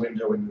 4-year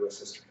window in U.S.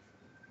 history.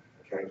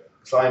 Okay,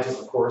 scientists,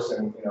 of course,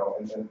 and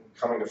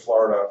coming to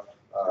Florida,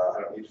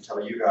 I don't need to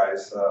tell you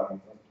guys,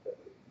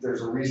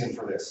 there's a reason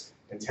for this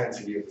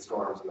intensity of the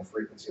storms and the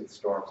frequency of the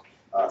storms.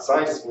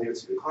 Scientists believe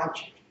it's due to climate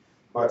change,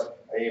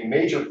 but a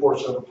major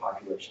portion of the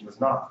population does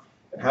not.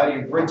 And how do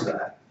you bridge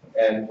that?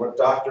 And what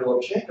Dr.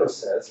 Lubchenco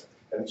says,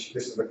 and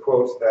this is the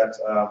quote that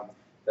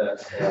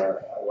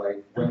I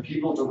like, when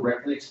people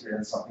directly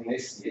experience something, they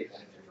see it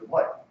in a different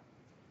light.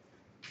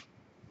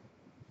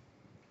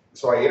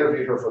 So I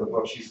interviewed her for the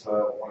book. She's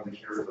one of the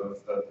heroes of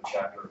the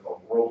chapter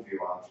called Worldview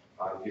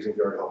on using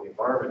very healthy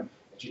environment.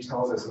 And she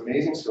tells this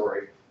amazing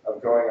story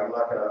of going, I'm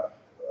not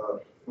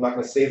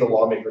going to say the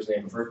lawmaker's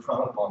name, a very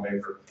prominent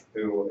lawmaker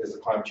who is a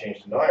climate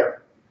change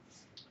denier.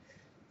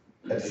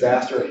 A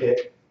disaster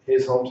hit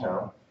his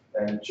hometown,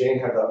 and Jane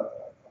had a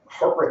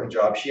heartbreaking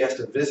job. She has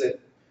to visit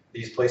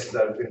these places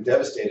that have been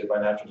devastated by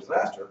natural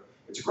disaster.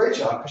 It's a great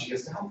job because she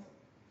gets to help them,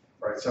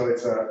 right? So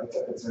it's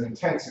an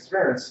intense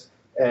experience.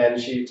 And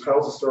she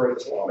tells the story of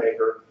this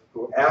lawmaker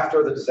who,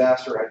 after the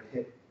disaster had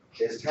hit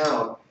his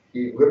town,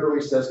 he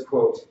literally says,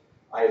 quote,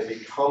 I have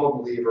become a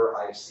believer,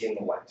 I have seen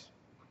the light.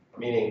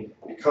 Meaning,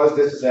 because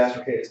this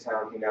disaster hit his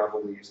town, he now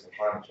believes in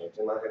climate change.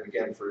 And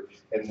again,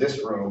 in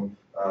this room,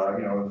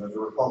 the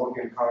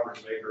Republican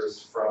Congress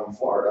makers from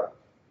Florida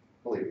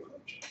believe in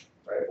climate change.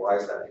 Right? Why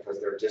is that? Because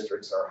their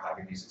districts are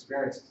having these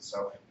experiences.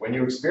 So when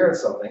you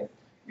experience something,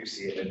 you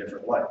see it in a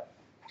different light.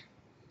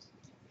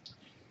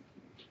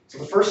 So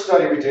the first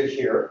study we did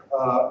here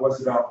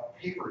was about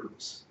paper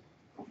use.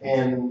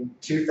 In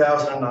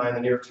 2009, the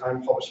New York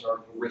Times published an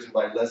article written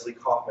by Leslie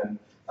Kaufman.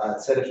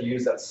 It said if you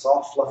use that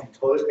soft, fluffy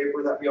toilet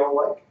paper that we all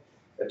like,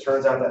 it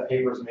turns out that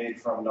paper is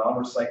made from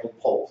non-recycled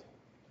pulp.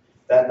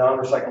 That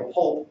non-recycled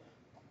pulp,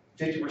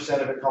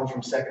 50% of it comes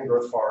from second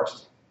growth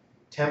forest,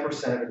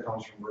 10% of it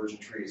comes from virgin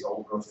trees,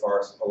 old growth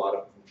forests, a lot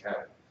of them from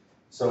Canada.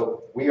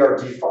 So we are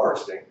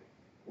deforesting,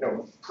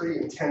 pretty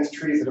intense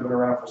trees that have been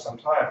around for some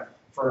time,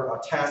 for a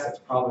task that's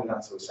probably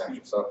not so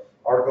essential. So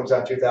article comes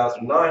out in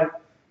 2009,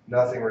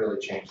 nothing really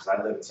changes.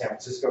 I live in San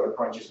Francisco, the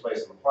crunchiest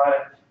place on the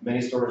planet.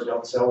 Many stores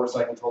don't sell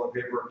recycled toilet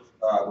paper.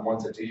 The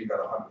ones that do, you've got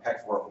to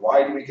unpack for it.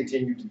 Why do we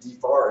continue to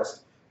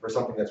deforest for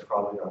something that's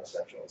probably not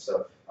essential?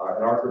 So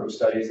in our group of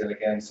studies, and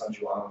again,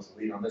 Sanjuan was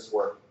the lead on this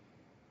work,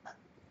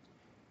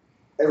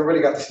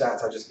 everybody got the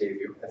stats I just gave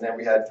you, and then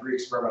we had 3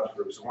 experimental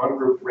groups. One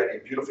group read a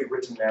beautifully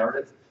written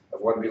narrative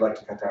of what it'd be like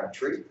to cut down a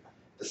tree.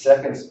 The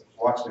second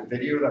watched a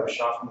video that was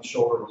shot from the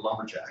shoulder of a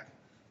lumberjack.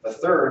 The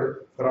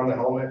third put on the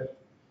helmet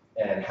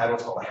and had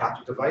what's called a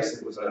haptic device.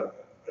 It was a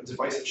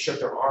device that shook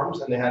their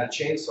arms, and they had a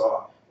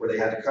chainsaw where they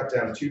had to cut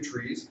down 2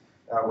 trees.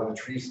 When the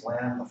trees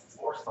land, the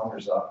floor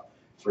thunders up.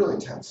 It's really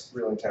intense,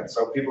 really intense.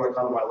 So people that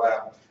come to my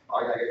lab,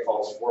 I get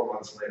calls 4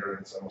 months later,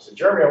 and someone will say,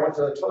 Jeremy, I went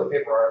to the toilet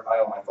paper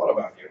aisle and I thought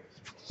about you.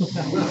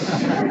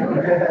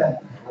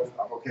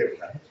 I'm okay with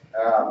that.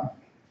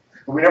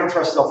 But we never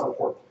trust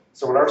self-report.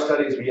 So in our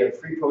studies, we had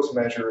pre-post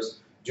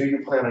measures. Do you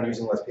plan on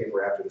using less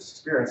paper after this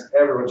experience?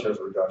 Everyone shows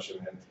a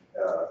reduction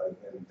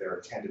in their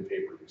intended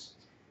paper use.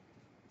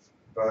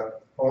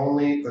 But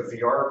only the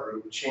VR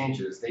group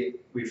changes.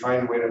 We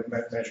find a way to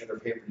measure their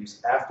paper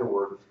use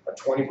afterward, a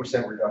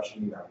 20%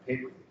 reduction in the amount of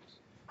paper use.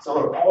 So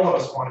look, all of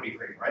us want to be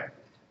green, right?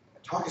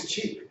 Talk is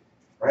cheap,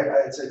 right?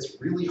 It's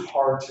really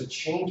hard to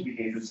change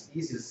behavior. It's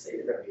easy to say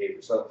you're going to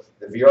behavior. So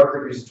the VR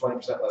group uses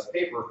 20% less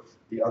paper.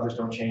 The others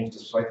don't change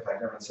despite the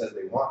fact everyone says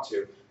they want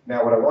to.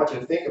 Now, what I want you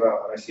to think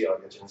about, and I see I'll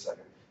get you in a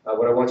second,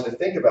 what I want you to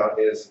think about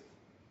is,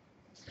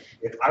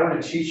 if I were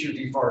to teach you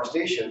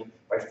deforestation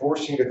by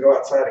forcing you to go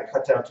outside and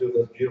cut down 2 of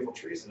those beautiful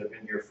trees that have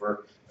been here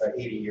for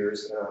 80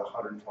 years,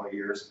 120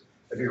 years,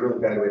 that'd be a really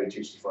bad way to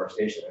teach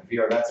deforestation. And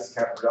VR, that's this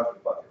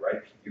counterproductive bucket,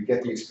 right? You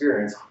get the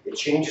experience, it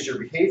changes your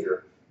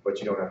behavior, but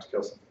you don't have to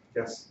kill something.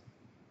 Yes?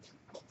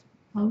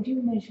 How do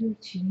you measure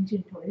change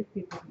in toilet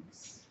paper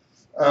use?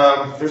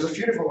 There's a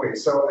few different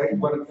ways. So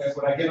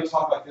when I give a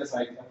talk like this,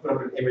 I put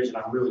up an image and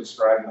I'm really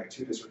describing like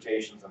 2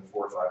 dissertations and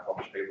 4 or 5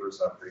 published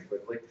papers pretty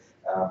quickly.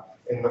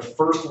 In the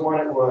first one,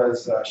 it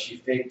was she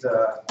faked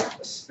a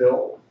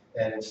spill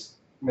and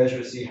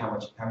measured to see how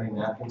many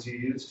napkins you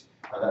used.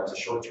 That was a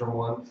short-term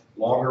one.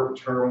 Longer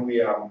term,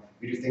 we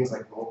do things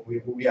like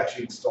we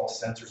actually install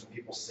sensors in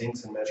people's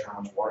sinks and measure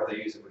how much water they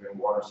use if we're doing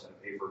water instead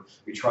of paper.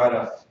 We try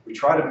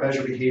to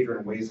measure behavior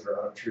in ways that are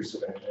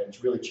unobtrusive, and it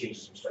really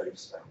changes from study to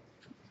study.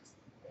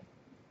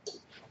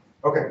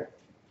 Okay,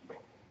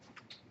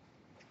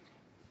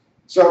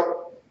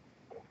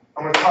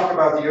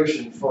 the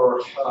ocean for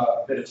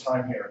a bit of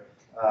time here.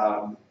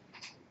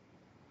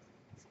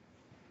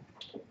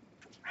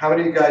 How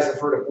many of you guys have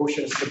heard of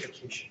ocean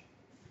acidification?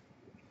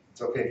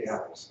 It's okay if you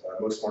haven't.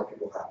 Most smart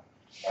people have.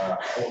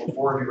 Only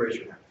 4 of you raise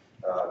your hand.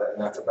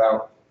 And that's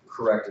about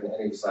correct in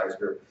any size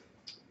group.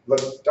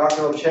 Look,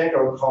 Dr.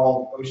 Levchenko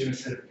called ocean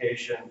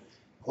acidification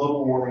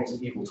global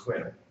warming's evil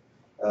twin.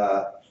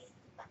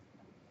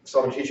 So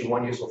I'm going to teach you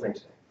one useful thing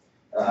today.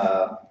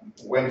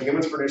 When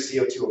humans produce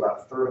CO2, about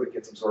a third of it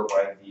gets absorbed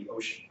by the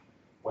ocean.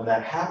 When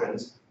that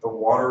happens, the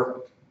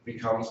water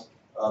becomes,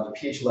 the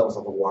pH levels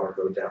of the water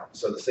go down.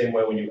 So the same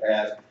way when you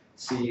add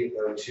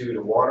CO2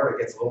 to water, it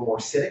gets a little more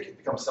acidic, it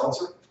becomes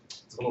seltzer,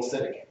 it's a little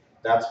acidic.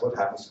 That's what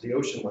happens to the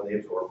ocean when they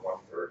absorb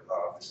 1/3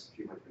 of this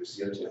human produced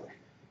CO2.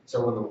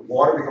 So when the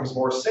water becomes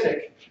more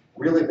acidic,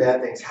 really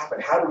bad things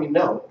happen. How do we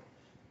know?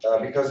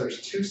 Because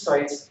there's 2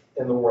 sites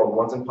in the world.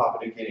 One's in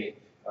Papua New Guinea,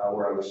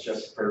 where I was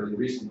just fairly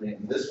recently,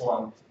 and this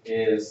one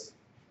is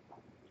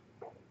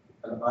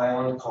an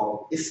island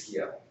called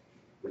Ischia,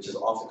 which is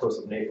off the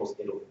coast of Naples,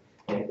 Italy.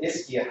 And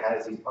Ischia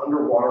has these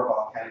underwater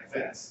volcanic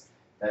vents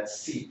that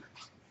seep.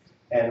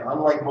 And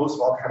unlike most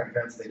volcanic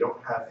vents, they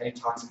don't have any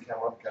toxic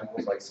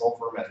chemicals like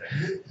sulfur or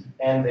methane,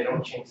 and they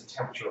don't change the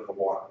temperature of the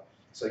water.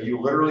 So you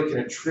literally can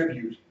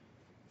attribute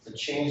the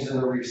changes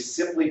in the reef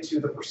simply to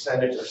the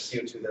percentage of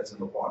CO2 that's in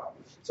the water.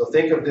 So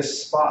think of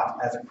this spot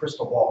as a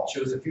crystal ball. It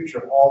shows the future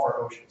of all of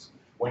our oceans.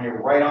 When you're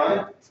right on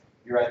it,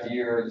 you're at the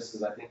year, this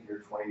is I think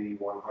year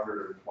 2100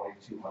 or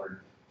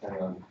 2200,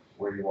 depending on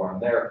where you are in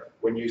there.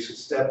 When you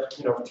step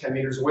 10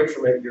 meters away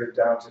from it, you're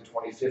down to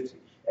 2050.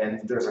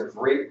 And there's a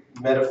great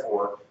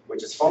metaphor,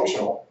 which is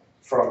functional,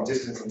 from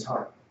distance and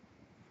time.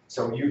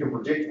 So you can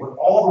predict what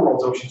all the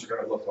world's oceans are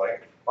going to look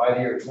like by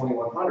the year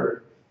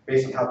 2100,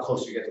 based on how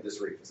close you get to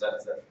this reef. Does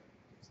that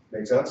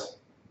make sense?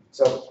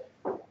 So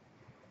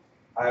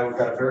I've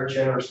got a very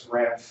generous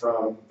grant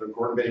from the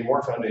Gordon Betty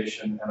Moore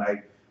Foundation, and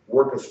I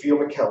work with Phil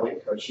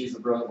McKelly, she's the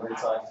brilliant marine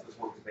scientist this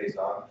work is based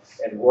on,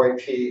 and Roy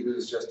P.,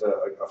 who's just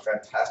a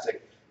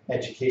fantastic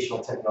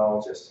educational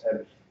technologist.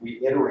 And we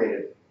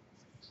iterated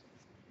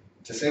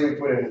to say we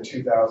put in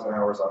 2,000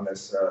 hours on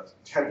this,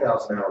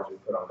 10,000 hours we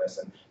put on this,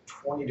 and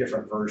 20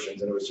 different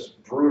versions, and it was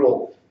just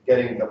brutal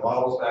getting the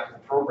models back to the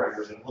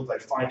programmers, and it looked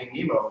like Finding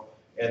Nemo,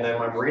 and then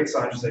my marine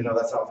scientists say, no,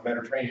 that's not what the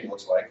Mediterranean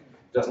looks like.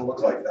 It doesn't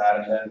look like that,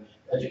 and then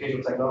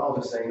educational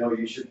technologists saying, no, you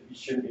need to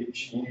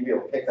be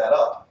able to pick that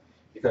up,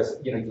 because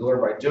you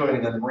learn by doing,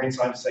 and then the marine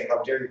scientists saying,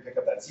 how dare you pick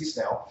up that sea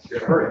snail, you're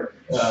gonna hurt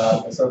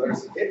it. So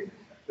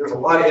there's a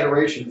lot of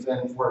iterations,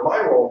 and where my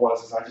role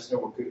was is I just know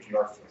what good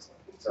PR feels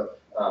like.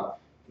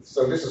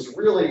 So this is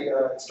really,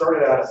 it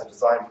started out as a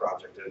design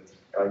project,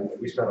 and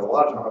we spent a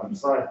lot of time on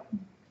design.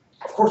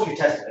 Of course we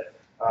tested it.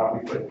 We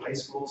put it in high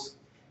schools,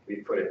 we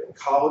put it in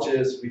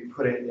colleges, we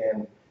put it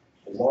in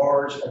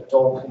large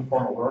adult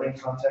informal learning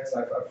contexts.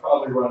 I've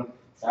probably run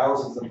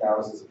thousands and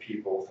thousands of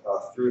people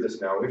through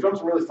this now. We've done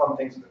some really fun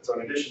things with it. So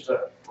in addition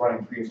to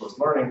running pre-and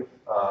post-learning,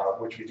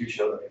 which we do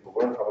show that people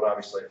learn from it,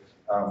 obviously,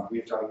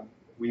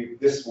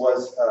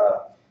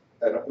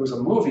 it was a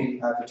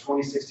movie at the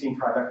 2016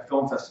 Tribeca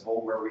Film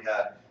Festival where we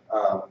had,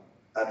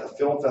 at the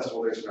film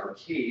festival, there's an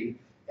arcade,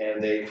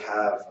 and they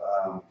have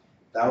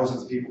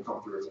thousands of people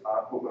come through. It's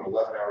open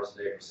 11 hours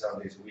a day for 7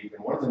 days a week.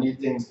 And one of the neat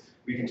things,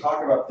 we can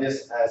talk about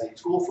this as a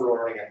tool for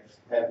learning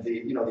and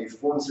the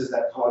affordances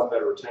that cause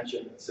better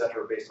retention, et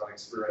cetera, based on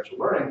experiential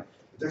learning.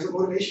 But there's a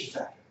motivation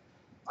factor.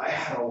 I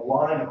had a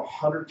line of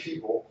 100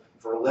 people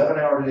for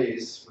 11-hour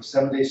days for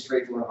 7 days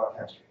straight to learn about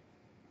chemistry,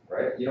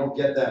 right? You don't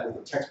get that with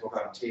a textbook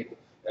on a table.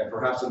 And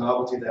perhaps a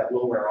novelty that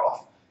will wear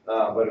off,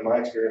 but in my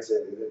experience,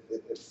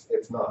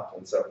 it's not.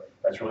 And so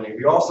that's really neat.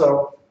 We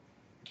also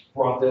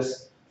brought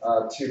this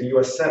to the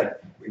U.S.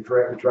 Senate. We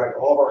dragged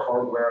all of our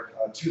hardware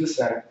to the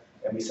Senate,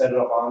 and we set it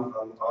up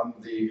on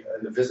the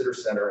visitor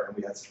center, and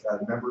we had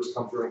members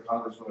come through, and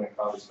congresswomen and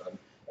congressmen,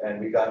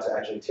 and we got to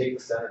actually take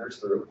the senators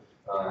through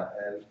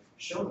and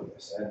show them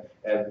this.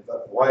 And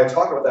why I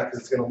talk about that, because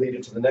it's going to lead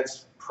into the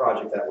next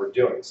project that we're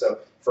doing. So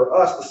for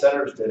us, the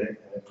senators did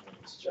it, and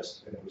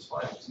it was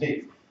fine. It was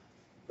neat.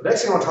 The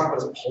next thing I want to talk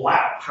about is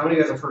Palau. How many of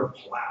you guys have heard of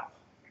Palau?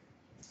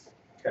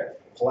 Okay,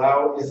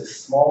 Palau is a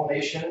small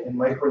nation in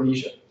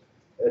Micronesia.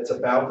 It's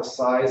about the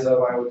size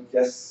of, I would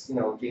guess,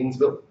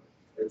 Gainesville.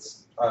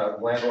 It's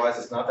land-wise,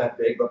 it's not that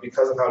big, but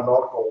because of how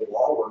nautical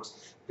law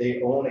works,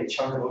 they own a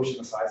chunk of ocean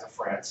the size of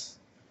France.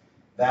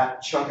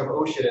 That chunk of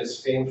ocean is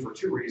famed for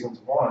 2 reasons.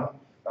 One,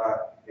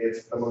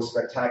 it's the most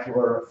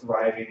spectacular,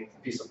 thriving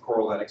piece of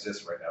coral that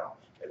exists right now.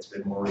 It's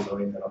been more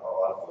resilient than a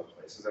lot of other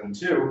places. And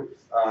 2,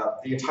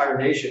 the entire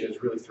nation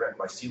is really threatened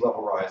by sea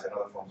level rise and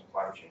other forms of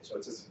climate change. So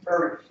it's a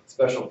very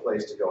special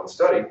place to go and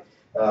study.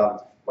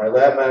 My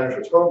lab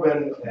manager,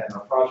 Tobin, and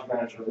our project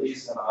manager,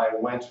 Elise, and I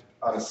went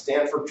on a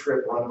Stanford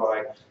trip run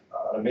by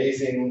an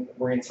amazing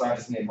marine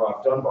scientist named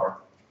Rob Dunbar.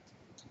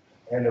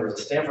 And there was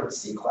a Stanford at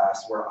Sea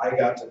class where I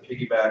got to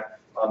piggyback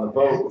on the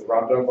boat with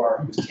Rob Dunbar,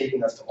 who was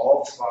taking us to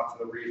all the spots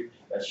on the reef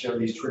that show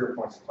these trigger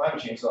points of climate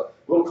change. So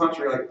a little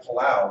country like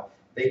Palau,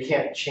 they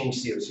can't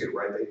change CO2,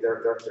 right?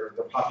 Their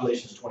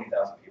population is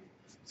 20,000 people.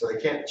 So they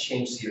can't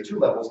change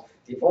CO2 levels.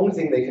 The only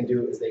thing they can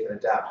do is they can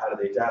adapt. How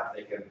do they adapt?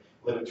 They can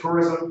limit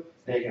tourism.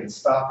 They can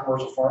stop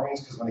commercial farming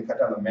because when they cut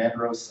down the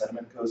mangroves,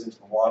 sediment goes into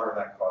the water and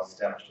that causes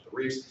damage to the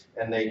reefs.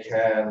 And they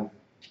can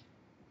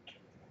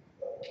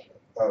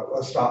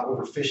stop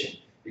overfishing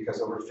because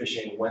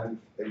overfishing when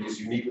is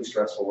uniquely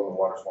stressful when the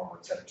water's warmer,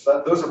 etc.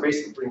 So those are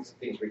basically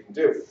things we can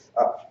do.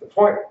 The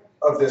point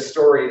of this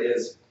story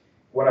is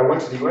when I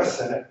went to the U.S.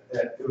 Senate,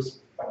 it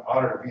was an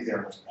honor to be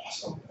there. It was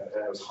awesome and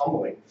it was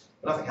humbling.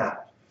 But nothing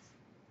happened.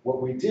 What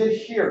we did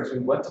here is we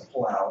went to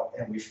Palau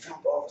and we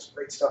filmed all this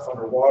great stuff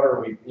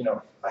underwater.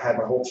 I had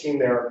my whole team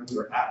there. We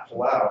were at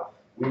Palau.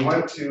 We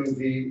went to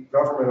the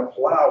government of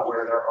Palau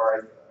where there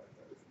are,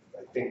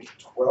 I think,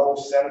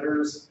 12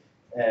 senators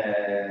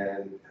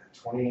and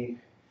 20,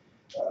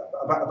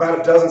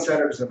 about a dozen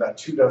senators and about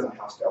 24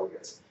 House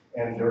delegates.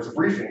 And there was a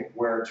briefing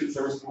where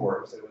 2/3 of them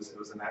were. It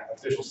was an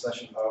official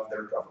session of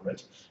their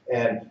government.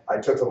 And I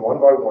took them one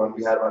by one.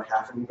 We had about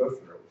half of them go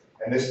through.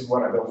 And this is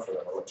what I built for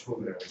them. I went 2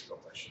 of them at built.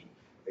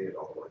 They did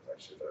all the work,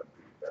 actually, but I'm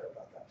pretty better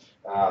about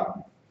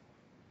that.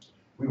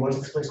 We went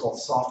to this place called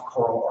Soft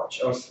Coral Arch.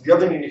 The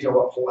other thing you need to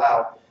know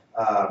about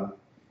Palau,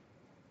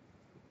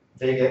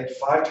 they get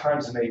 5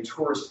 times as many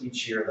tourists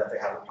each year that they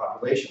have in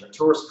population. The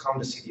tourists come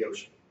to see the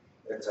ocean.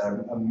 It's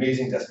an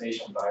amazing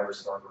destination for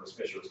divers, snorkelers,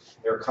 fishers.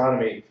 Their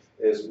economy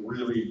is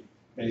really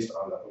based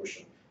on the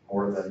ocean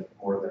more than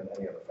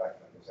any other factor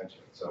that goes into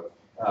it. So,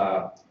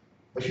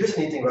 but here's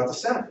the neat thing about the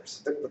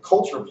senators. The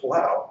culture of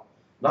Palau,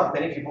 not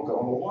many people go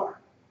in the water.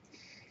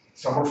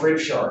 Some are afraid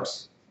of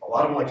sharks. A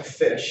lot of them like to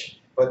fish.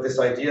 But this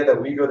idea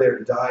that we go there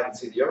to dive and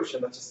see the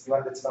ocean, it's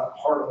not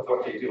part of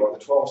what they do. Of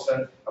the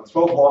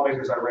 12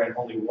 lawmakers I ran,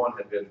 only 1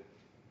 had been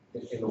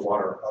in the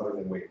water other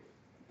than we.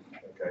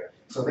 Okay,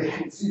 so they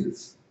didn't see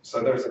this.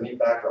 So there's a neat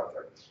background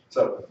there.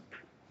 So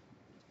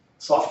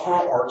soft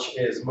coral arch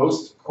is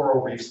most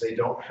coral reefs, they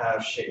don't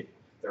have shape.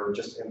 They're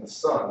just in the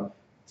sun.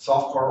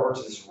 Soft coral arch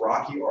is this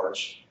rocky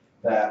arch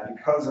that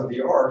because of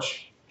the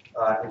arch,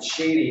 it's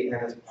shady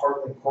and it's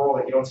part of the coral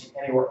that you don't see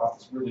anywhere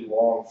else. This really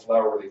long,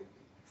 flowery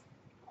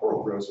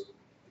coral grows.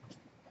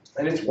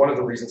 And it's one of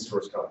the reasons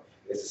tourists come,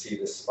 is to see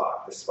this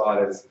spot. This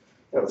spot is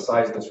the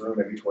size of this room,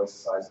 maybe twice the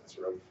size of this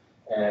room.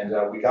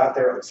 And we got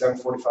there at like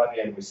 7:45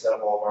 a.m. We set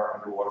up all of our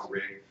underwater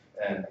rig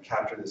and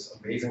captured this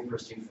amazing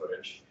pristine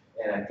footage.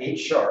 And at 8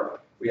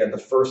 sharp, we had the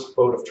first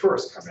boat of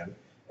tourists come in.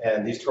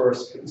 And these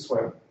tourists couldn't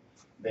swim.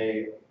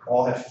 They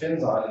all had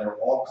fins on and they were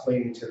all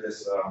clinging to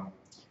this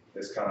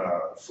this kind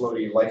of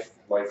floaty life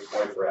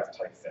raft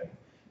type thing.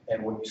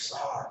 And what you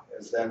saw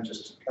is them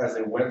just, as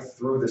they went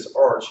through this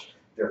arch,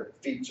 their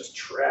feet just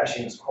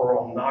trashing this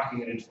coral,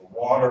 knocking it into the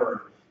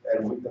water,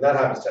 and that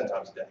happens 10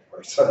 times a day,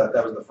 right? So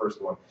that was the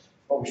first one.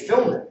 But we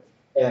filmed it.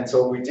 And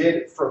so what we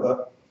did for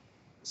the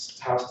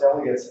House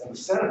delegates and the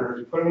senators,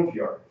 we put them in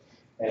VR,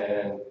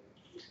 and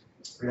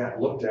we had to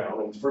look down,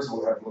 and first of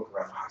all, we had to look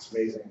around, wow, it's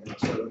amazing. And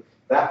so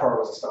that part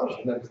was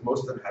astonishing, because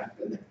most of them hadn't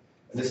been there.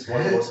 And this is one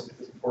of the most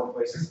important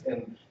places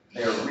in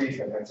their reef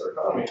and hence their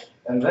economy.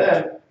 And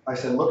then I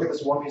said, look at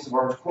this one piece of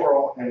orange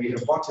coral, and we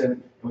hit a button,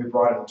 and we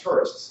brought in the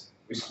tourists.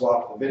 We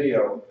swapped the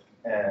video,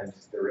 and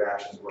the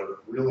reactions were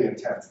really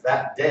intense.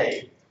 That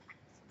day,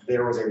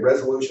 there was a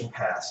resolution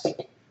passed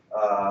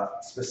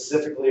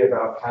specifically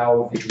about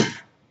how the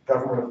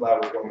government of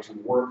Laos was going to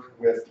work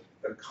with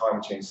the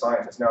climate change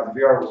scientists. Now, the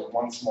VR was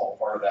one small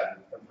part of that,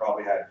 and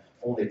probably had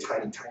only a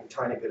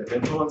tiny bit of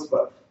influence,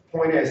 but the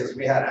point is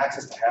we had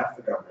access to half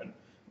the government.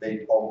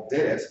 They all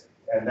did it.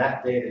 And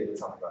that day they did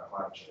something about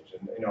climate change.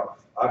 And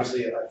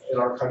obviously in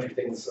our country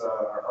things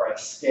are at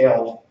a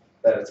scale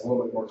that it's a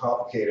little bit more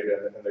complicated,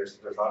 and there's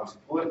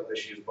obviously political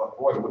issues. But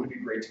boy, wouldn't it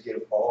be great to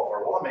give all of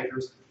our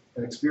lawmakers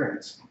an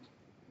experience?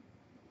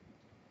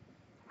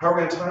 How are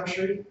we on time,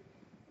 Sri?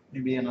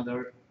 Maybe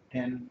another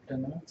 10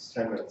 minutes.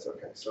 10 minutes.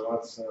 Okay. So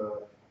let's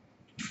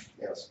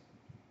yes.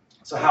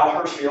 So Hal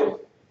Hirschfield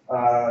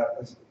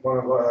is one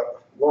of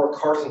Laura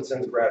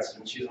Carsonson's grad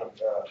students. She's a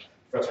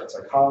professor in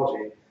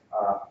psychology.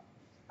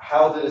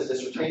 Hal did his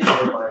dissertation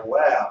in my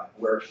lab,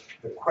 where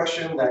the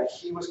question that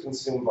he was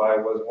consumed by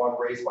was one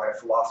raised by a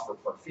philosopher,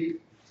 Parfit.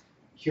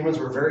 Humans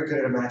were very good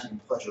at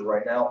imagining pleasure.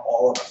 Right now,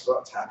 all of us,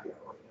 it's happy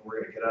hour. We're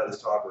going to get out of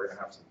this talk, we're going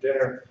to have some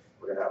dinner,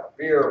 we're going to have a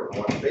beer, we're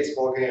going to watch a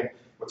baseball game.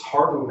 What's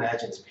hard to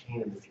imagine is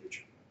pain in the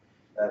future.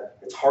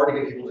 It's hard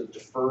to get people to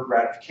defer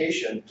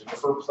gratification, to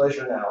defer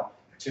pleasure now,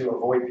 to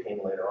avoid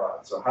pain later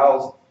on. So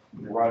Hal's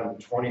run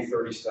 20,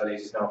 30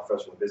 studies, he's now a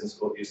professor in business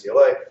school at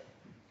UCLA,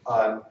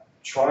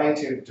 trying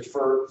to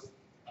defer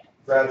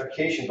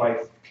gratification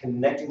by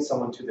connecting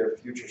someone to their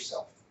future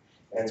self.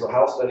 And so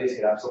Hal studies,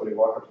 he'd have somebody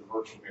walk up to the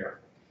virtual mirror,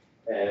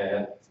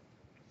 and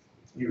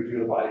you would do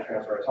the body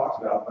transfer I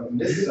talked about. But in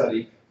this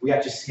study, we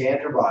actually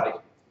scanned your body,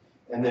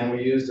 and then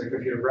we used a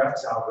computer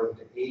graphics algorithm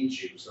to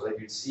age you, so that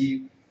you'd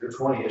see you're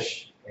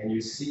 20-ish, and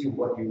you see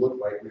what you look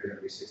like when you're going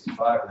to be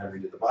 65, and then we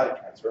did the body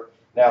transfer.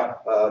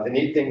 Now, the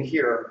neat thing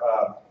here,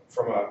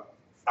 from an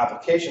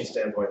application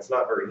standpoint, it's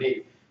not very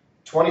neat.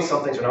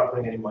 20-somethings are not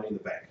putting any money in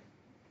the bank.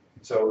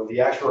 So the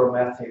actual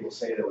math tables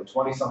say that when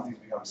 20-somethings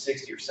become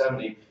 60 or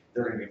 70,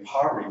 they're going to be in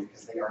poverty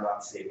because they are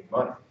not saving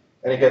money.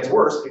 And it gets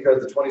worse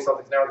because the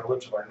 20-somethings now are going to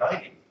live till they're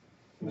 90.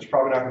 And there's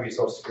probably not going to be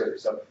Social Security.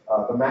 So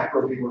the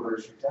macro people are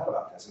very freaked out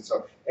about this. And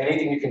so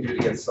anything you can do to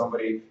get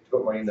somebody to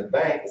put money in the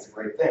bank is a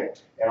great thing.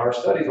 And our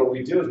studies, what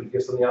we do is we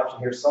give them the option,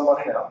 here's some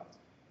money now,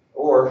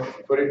 or if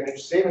you put it in a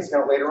savings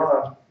account later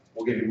on,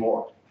 we'll give you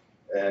more.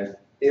 And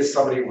is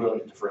somebody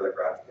willing to defer that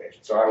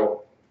gratification? So I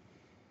will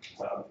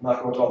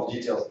not go into all the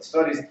details of the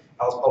studies.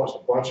 Al's published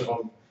a bunch of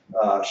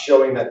them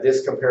showing that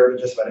this, compared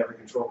to just about every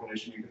control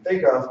condition you can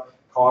think of,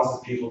 causes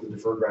people to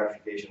defer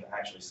gratification and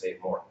actually save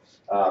more.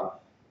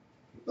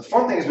 The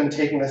fun thing has been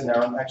taking this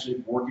now and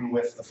actually working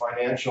with the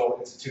financial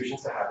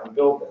institutions to have them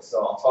build this.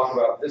 So I'll talk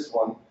about this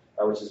one,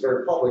 which is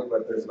very public,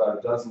 but there's about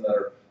a dozen that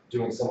are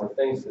doing similar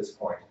things at this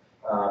point.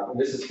 And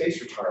this is face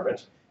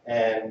retirement,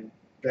 and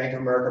Bank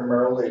of America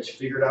Merrill Lynch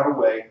figured out a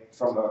way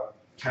from a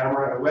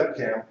camera and a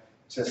webcam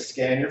to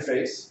scan your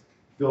face,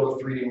 build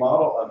a 3D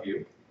model of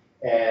you,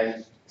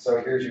 and so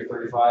here's your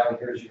 35 and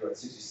here's you at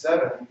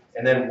 67,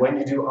 and then when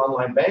you do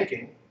online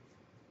banking,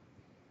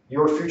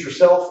 your future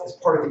self is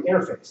part of the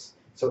interface.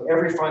 So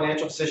every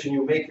financial decision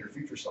you make, your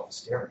future self is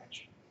staring at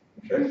you.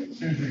 Okay?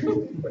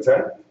 What's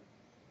that?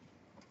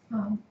 I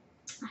have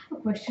a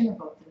question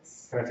about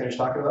this. Can I finish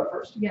talking about it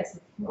first? Yes,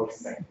 of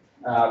course.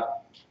 Okay.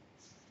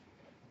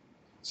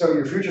 So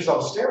your future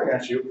self is staring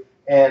at you,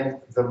 and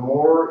the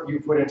more you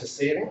put into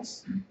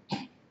savings,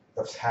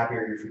 the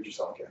happier your future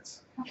self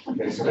gets.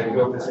 Okay, so they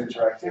built this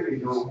interactivity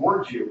to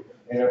reward you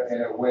in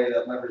a way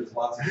that leverages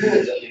lots of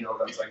tools that we know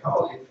about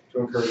psychology to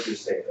encourage you to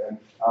save. And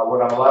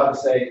what I'm allowed to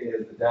say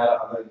is the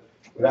data,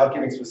 without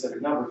giving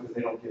specific numbers, because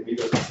they don't give me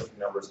those specific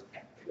numbers,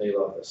 they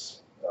love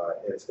this.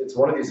 It's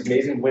one of these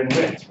amazing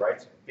win-wins,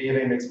 right? B of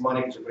A makes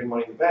money because you're putting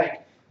money in the bank,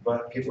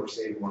 but people are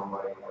saving more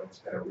money, and it's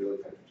kind of really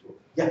effective tool.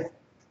 Yeah?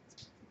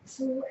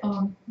 So,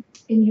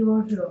 in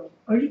your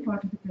early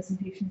part of the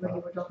presentation where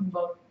you were talking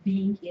about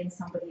being in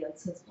somebody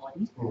else's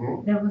body,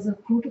 there was a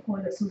protocol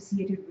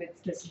associated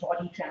with this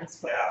body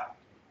transfer. Yeah.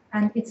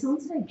 And it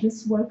sounds like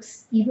this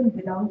works even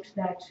without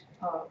that,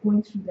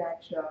 going through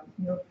that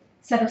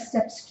set of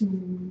steps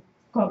to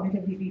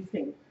cognitively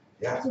reframe.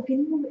 Yeah. So can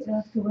you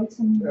provide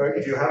some...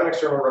 If you have an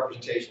external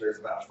representation, there's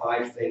about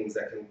 5 things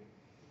that can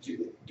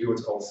do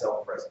what's called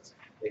self-presence.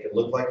 It can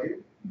look like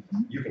you.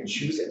 You can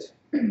choose it.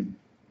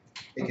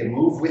 It can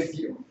move with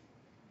you.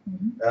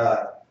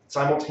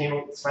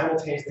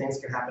 Simultaneous things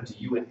can happen to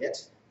you and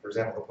it, for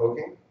example, the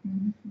poking.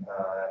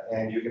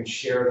 And you can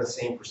share the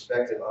same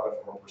perspective of it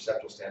from a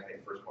perceptual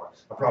standpoint, first part.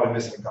 I'm probably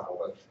missing a couple,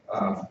 but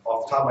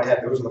off the top of my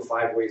head, those are the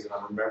 5 ways that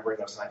I'm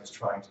remembering of scientists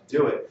trying to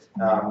do it.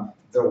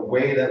 The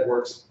way that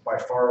works by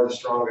far the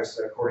strongest,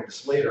 according to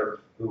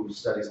Slater, who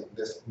studies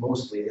this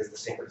mostly, is the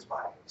synchronous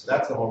body. So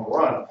that's the home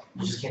run.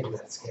 You just can't do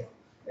that at scale.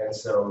 And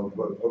so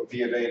what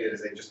B of A did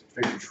is they just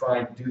figured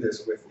trying to do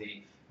this with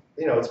the,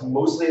 it's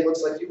mostly it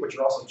looks like you, but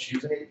you're also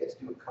choosing it. You get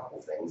to do a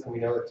couple things, and we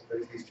know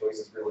that these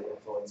choices really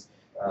influence.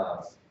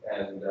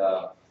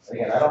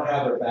 Again, I don't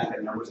have their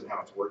back-end numbers and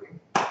how it's working,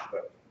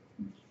 but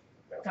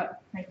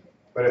Thank you.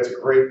 but it's a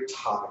great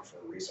topic for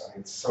a reason. I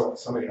mean, so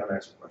many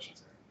unanswered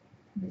questions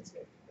there. That's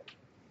good.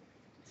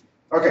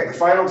 Okay, the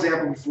final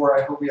example before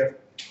I hope we have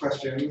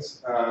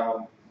questions.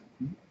 I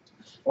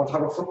want to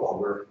talk about football.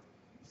 We're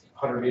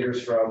 100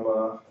 meters from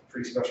a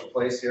pretty special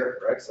place here,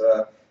 right? It's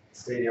a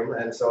stadium,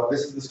 and so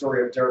this is the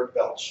story of Derek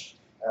Belch.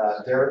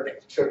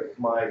 Derek took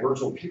my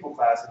virtual people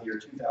class in the year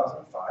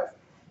 2005,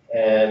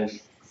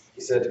 and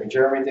he said to me,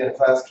 Jeremy, at the end of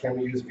class, can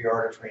we use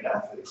VR to train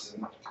athletes?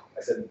 And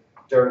I said,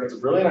 Derek, it's a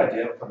brilliant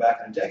idea. It'll come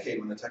back in a decade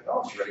when the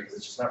technology's ready, because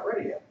it's just not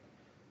ready yet.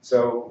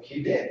 So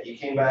he did. He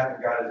came back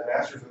and got his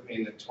master's with me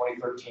in the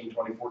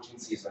 2013-2014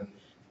 season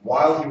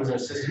while he was an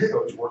assistant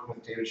coach working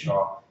with David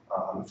Shaw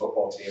on the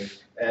football team.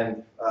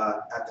 And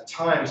at the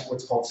time,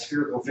 what's called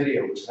spherical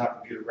video, which is not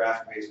computer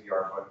graphic-based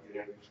VR, but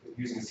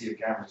using a sea of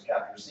cameras to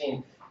capture a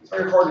scene. It's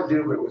very hard to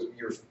do, but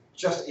you're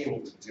just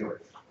able to do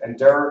it. And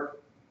Derek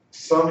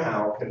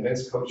somehow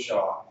convinced Coach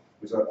Shaw,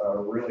 who's a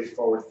really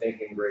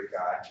forward-thinking, great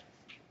guy,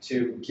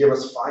 to give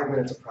us 5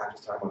 minutes of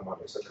practice time on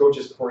Monday. So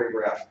coaches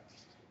choreographed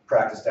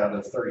practice down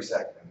to 30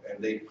 seconds.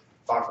 And they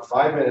thought for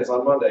 5 minutes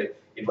on Monday,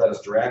 he'd let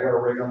us drag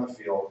our rig on the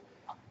field,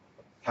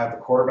 have the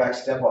quarterback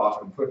step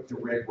off and put the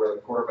rig where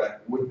the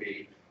quarterback would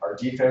be. Our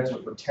defense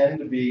would pretend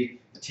to be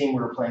the team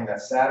we were playing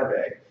that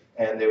Saturday,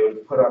 and they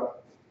would put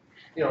up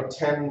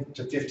 10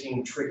 to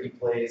 15 tricky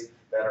plays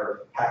that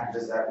are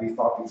packages that we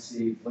thought we'd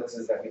see,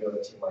 blitzes that we know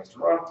the team likes to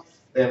run.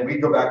 Then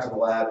we'd go back to the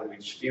lab and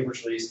we'd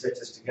feverishly stitch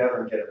this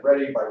together and get it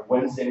ready. By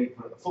Wednesday, we'd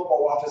put it in the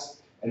football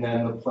office, and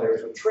then the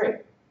players would train.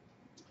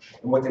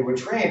 And what they would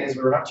train is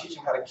we were not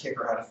teaching how to kick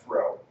or how to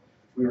throw.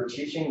 We were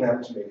teaching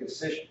them to make a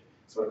decision.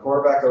 So when a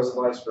quarterback goes to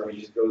the line of scrimmage,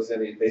 he just goes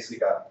in, he's basically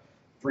got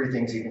 3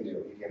 things he can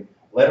do. He can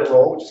let it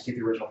roll, which is keep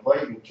the original play.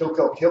 You can kill,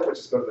 which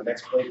is go to the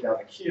next play down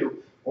the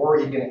queue. Or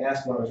he can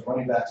ask one of his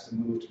running backs to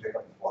move to pick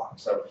up the block.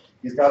 So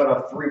he's got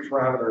about 3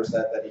 parameters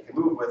that he can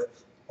move with.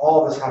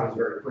 All of this happens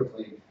very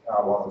quickly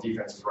while the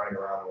defense is running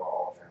around and while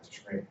all the fans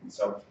are training.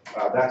 So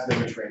that's the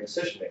trained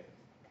decision making.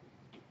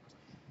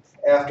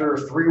 After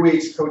 3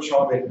 weeks, Coach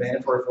Shaw made it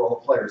mandatory for all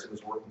the players. It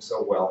was working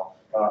so well.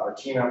 Our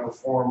team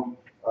outperformed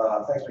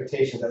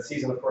expectations that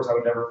season. Of course, I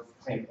would never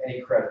claim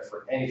any credit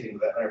for anything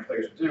that our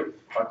players would do.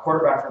 Our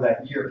quarterback for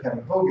that year,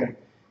 Kevin Hogan,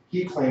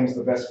 he claims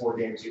the best 4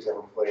 games he's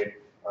ever played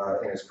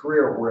in his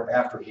career were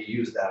after he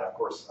used that. Of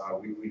course,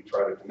 we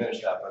try to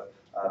diminish that,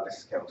 but this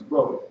is Kevin's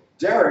quote.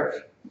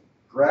 Derek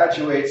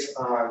graduates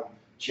on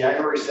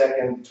January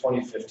 2nd,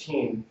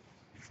 2015,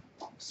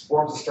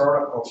 forms a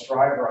startup called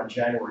Striver on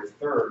January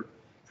 3rd,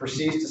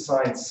 proceeds to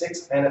sign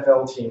 6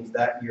 NFL teams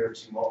that year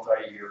to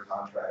multi-year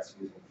contracts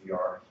using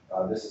VR.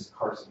 This is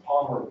Carson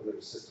Palmer with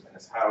a system in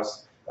his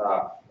house.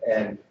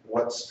 And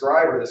what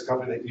Striver, this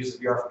company that uses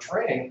VR for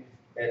training,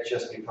 it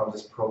just becomes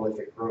this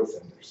prolific growth,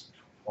 and there's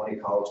 20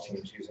 college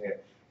teams using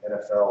it.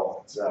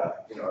 NFL, it's,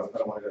 you know, I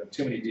don't want to go into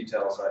too many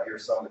details.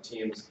 Here's some of the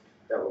teams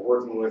that we're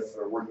working with.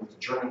 We're working with the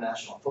German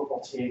national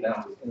football team now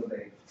to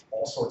innovate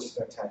all sorts of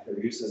spectacular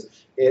uses.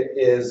 It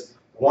is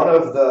one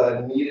of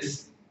the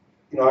neatest,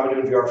 you know, I've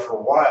been doing VR for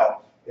a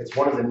while. It's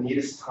one of the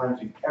neatest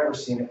times you've ever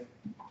seen it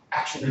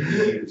actually be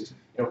used.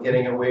 You know,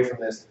 getting away from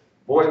this,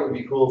 boy, it would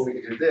be cool if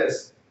we could do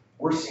this.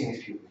 We're seeing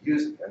these people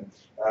use it. And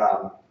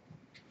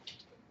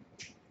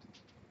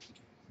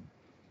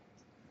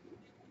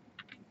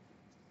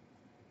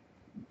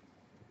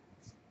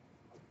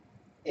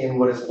in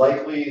what is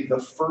likely the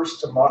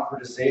first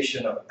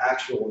democratization of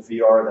actual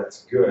VR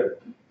that's good,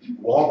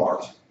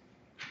 Walmart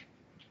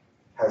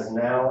has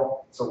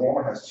now, so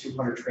Walmart has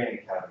 200 training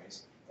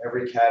academies.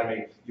 Every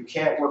academy, you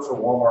can't work for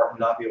Walmart and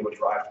not be able to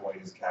drive to one of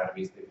these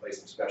academies. They place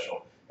them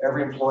special.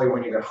 Every employee,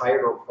 when you get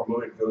hired or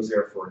promoted, goes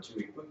there for a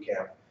 2-week boot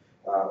camp,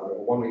 or a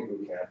 1-week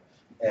boot camp.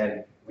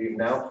 And we've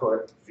now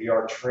put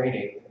VR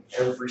training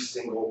in every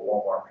single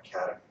Walmart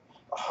academy.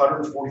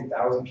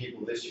 140,000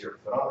 people this year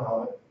put on a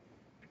helmet.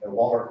 And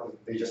Walmart,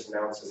 they just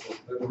announced this.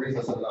 The reason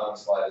this isn't on the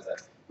slide is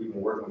that we've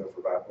been working with them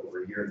for about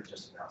over a year. They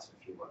just announced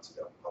it a few months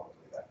ago publicly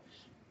that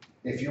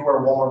if you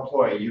are a Walmart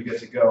employee, you get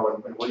to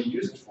go, and what do you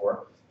use it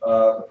for?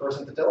 The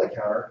person at the deli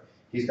counter,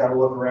 he's got to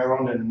look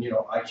around and, you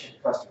know, eye check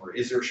the customer.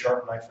 Is there a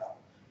sharp knife out?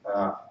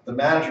 The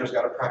manager's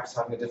got to practice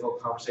having a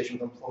difficult conversation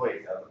with an employee.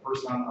 The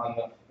person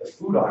on the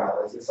food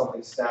aisle, is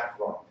something stacked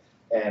wrong?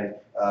 And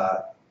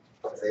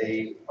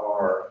they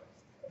are,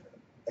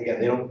 again,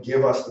 they don't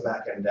give us the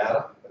back-end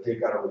data, but they've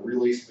got a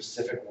really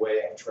specific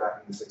way of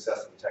tracking the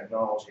success of the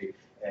technology,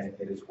 and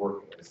it is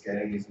working. It's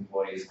getting these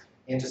employees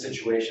into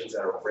situations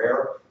that are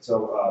rare.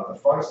 So the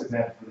funnest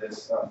event for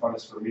this,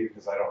 funnest for me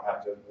because I don't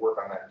have to work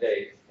on that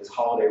day, is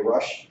Holiday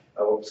Rush,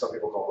 what some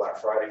people call Black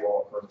Friday,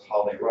 well, of course,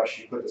 Holiday Rush.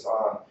 You put this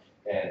on,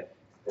 and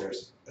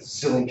there's a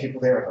zillion people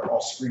there, and they're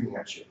all screaming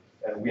at you.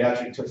 And we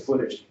actually took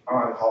footage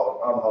on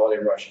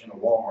Holiday Rush in a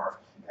Walmart,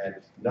 and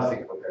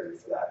nothing prepared you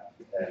for that.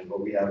 And what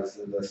we have is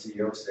the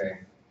CEO saying,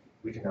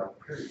 we can now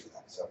prepare you for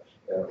that. So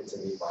it's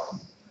a neat model.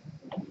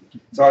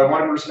 So I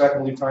wanted to respect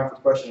and leave time for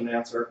question and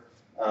answer.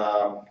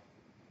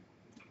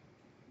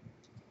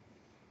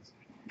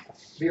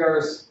 VR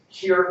is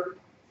here,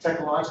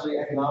 technologically,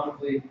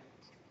 economically.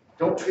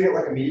 Don't treat it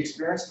like a media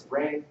experience. The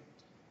brain,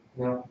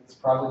 you know, it's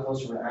probably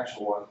closer to an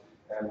actual one,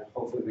 and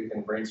hopefully we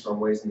can brainstorm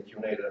ways in the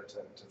Q&A to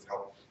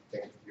help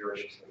think your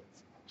issues.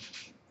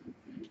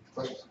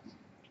 Questions?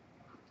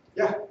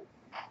 Yeah.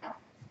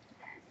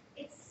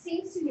 It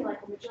seems to me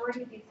like the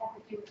majority of these have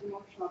to do with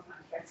emotional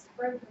contracts.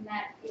 Further than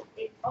that,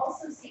 it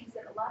also seems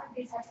that a lot of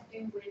these have to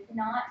do with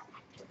not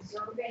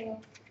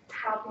observing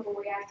how people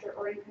react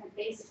or any kind of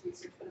basic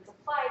research, but it's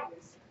applied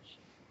research.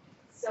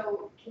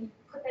 So can you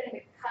put that into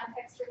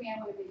context for me?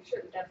 I want to make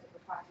sure that that's what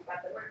we're talking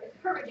about, that we're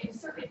encouraging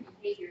certain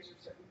behaviors or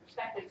certain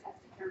perspectives as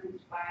determined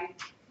by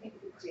people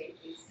who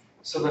create these.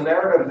 So the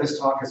narrative of this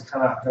talk is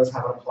does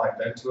have an applied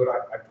bent to it.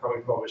 I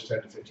probably publish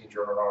 10 to 15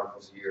 journal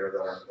articles a year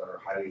that are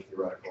highly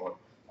theoretical. And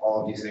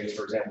all of these things,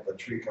 for example, the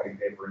tree cutting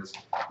paper is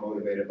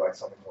motivated by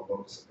something called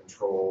locus of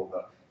control.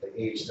 The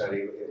age study,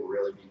 it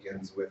really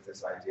begins with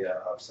this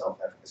idea of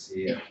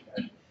self-efficacy.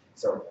 And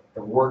so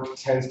the work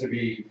tends to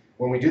be,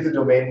 when we do the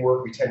domain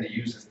work, we tend to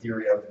use the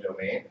theory of the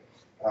domain.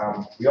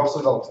 We also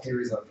develop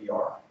theories of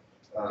VR.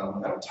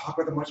 I don't talk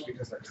about them much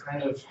because they're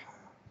kind of,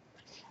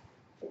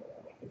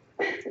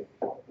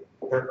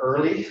 they're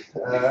early.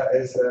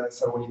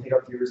 So when you think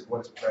of theories of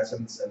what is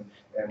presence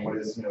and what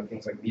is, you know,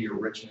 things like media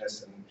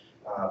richness, and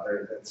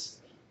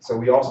so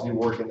we also do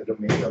work in the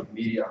domain of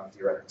media on the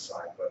theoretical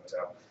side. But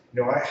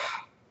you know,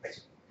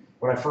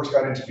 when I first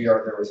got into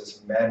VR, there was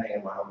this maddening,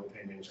 in my humble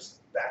opinion, just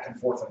back and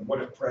forth on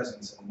what is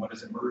presence and what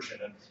is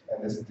immersion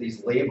and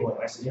these labeling.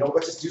 And I said, you know,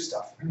 let's just do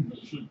stuff. I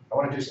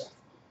want to do stuff.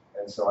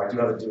 And so I do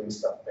have a doing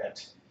stuff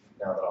bent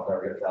now that I'll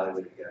never get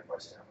evaluated again by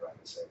Stanford. I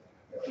can say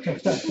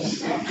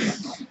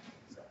that.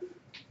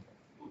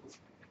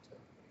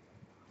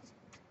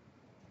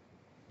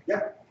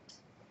 Yeah.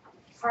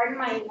 Pardon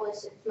my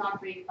English, it's not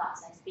very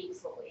fast, I speak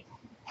slowly.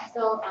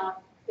 So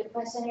the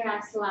question you're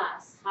asked to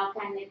ask, how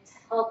can it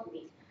help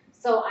me?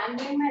 So I'm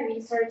doing my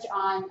research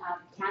on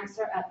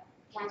cancer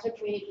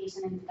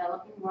communication in the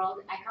developing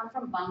world. I come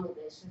from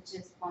Bangladesh, which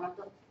is one of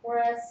the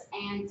poorest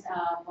and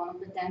one of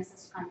the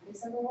densest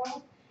countries in the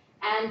world.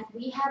 And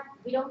we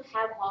don't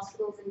have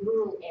hospitals in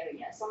rural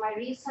areas. So my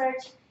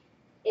research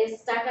is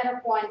stuck at a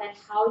point that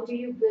how do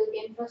you build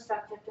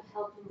infrastructure to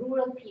help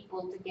rural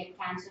people to get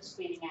cancer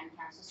screening and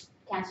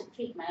cancer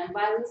treatment. And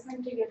while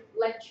listening to your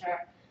lecture,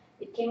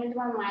 it came into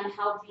my mind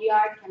how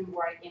VR can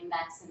work in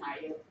that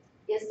scenario.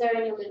 Is there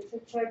any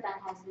literature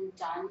that has been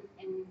done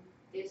in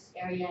this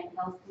area in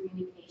health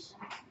communication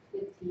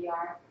with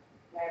VR?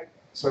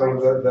 So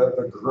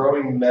the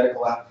growing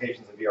medical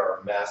applications of VR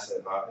are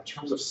massive. In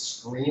terms of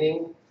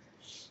screening,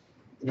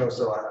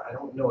 so I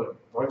don't know a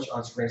bunch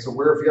on screening. So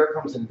where VR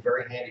comes in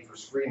very handy for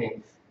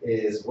screening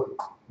is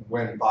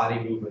when body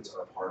movements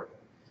are a part of it.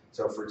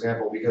 So for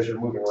example, because you're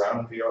moving around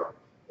in VR,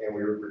 and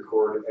we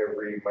record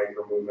every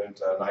micro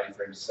movement 90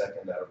 frames a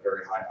second at a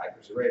very high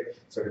accuracy rate.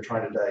 So if you're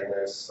trying to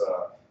diagnose,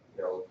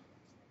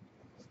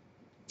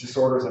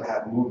 disorders that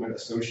have movement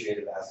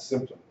associated as a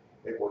symptom,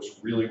 it works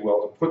really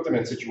well to put them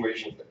in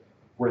situations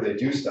where they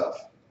do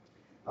stuff.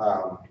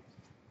 When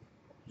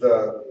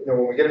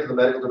we get into the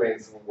medical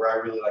domains, where I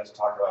really like to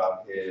talk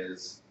about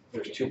is,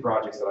 there's two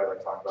projects that I like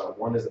to talk about.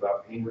 One is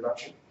about pain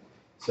reduction.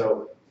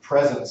 So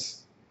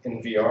presence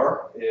in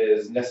VR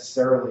is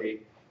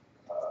necessarily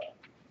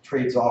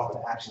trades off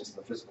with actions in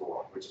the physical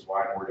world, which is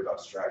why I'm worried about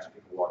distracting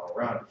people walking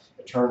around.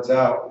 It turns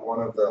out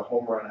one of the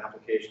home run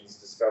applications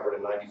discovered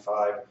in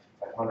 '95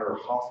 by Hunter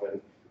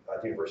Hoffman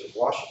at the University of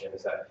Washington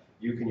is that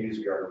you can use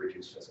VR to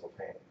reduce physical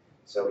pain.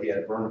 So he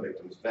had burn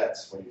victims,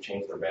 vets, when you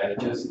change their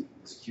bandages,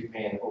 this acute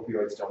pain,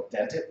 opioids don't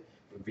dent it.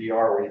 In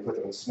VR, when you put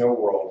them in the snow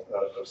world,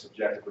 the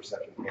subjective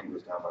perception pain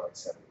goes down by like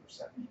 70%.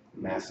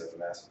 Massive,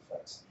 massive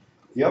effects.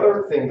 The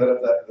other thing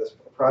this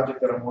project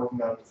that I'm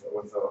working on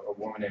with a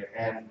woman named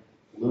Anne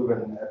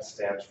Lubin at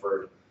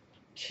Stanford,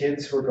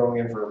 kids who are going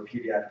in for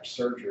pediatric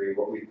surgery,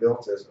 what we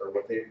built is, or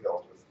what they've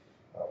built with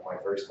my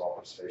very small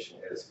participation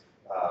is,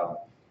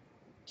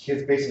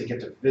 kids basically get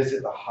to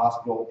visit the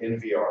hospital in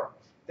VR.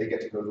 They get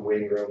to go to the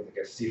waiting room, they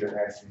get to see their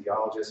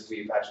anesthesiologist.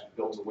 We've actually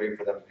built a way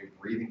for them to do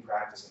breathing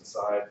practice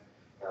inside.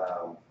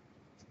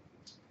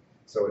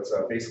 So it's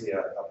basically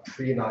a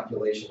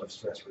pre-inoculation of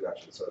stress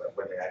reduction so that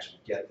when they actually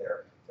get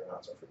there, they're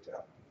not so freaked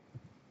out.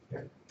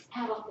 I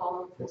have a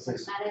follow-up question.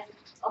 That is,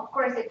 of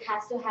course, it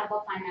has to have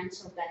a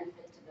financial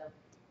benefit to the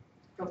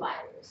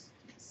providers.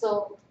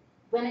 So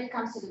when it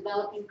comes to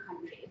developing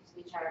countries,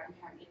 which are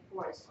inherently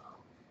poor as well,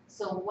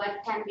 so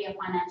what can be a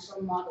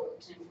financial model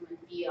to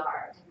implement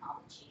VR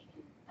technology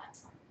in that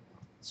sense?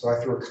 So I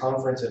threw a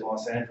conference in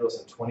Los Angeles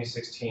in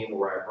 2016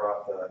 where I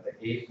brought the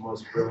 8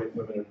 most brilliant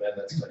women and men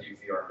that study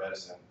VR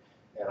medicine.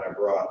 And I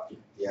brought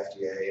the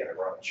FDA and I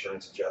brought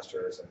insurance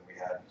adjusters and we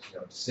had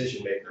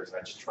decision makers and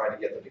I just tried to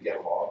get them to get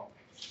along.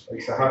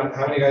 Like, so how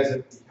many guys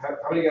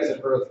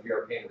have heard of the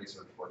VR pain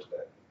research before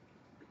today?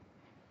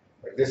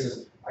 Like this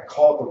is, I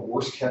call it the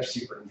worst kept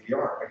secret in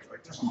VR.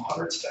 Like there's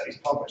 100 studies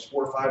published,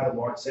 4 or 5 of them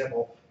large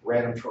sample,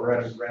 random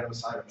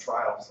assignment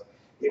trials.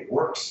 It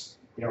works.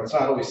 It's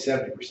not always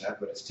 70%,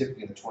 but it's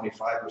typically in the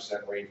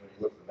 25% range when you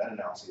look at the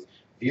meta-analyses.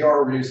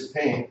 VR reduces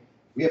pain.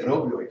 We have an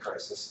opioid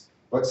crisis.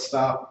 Let's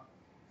stop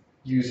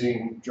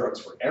using drugs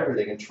for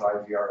everything and try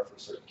VR for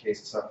certain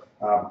cases. So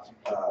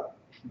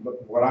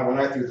when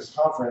I threw this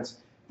conference,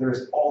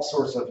 there's all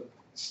sorts of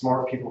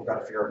smart people who've got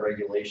to figure out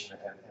regulation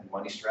and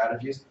money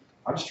strategies.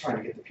 I'm just trying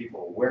to get the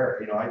people aware.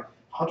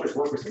 Hunter's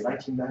work was in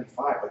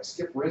 1995. Like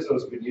Skip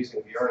Rizzo's been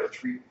using VR to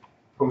treat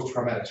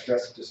post-traumatic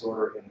stress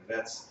disorder in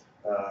vets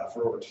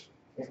for over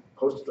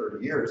close to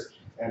 30 years.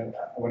 And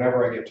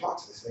whenever I give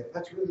talks, they say,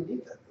 that's really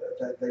neat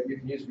that you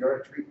can use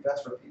VR to treat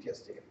vets for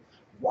PTSD.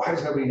 Why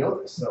does nobody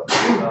know this? So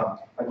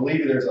I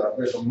believe there's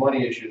a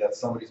money issue that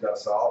somebody's got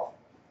to solve.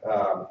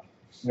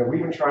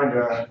 We've been trying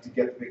to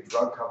get the big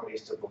drug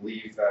companies to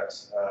believe that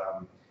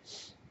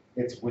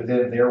it's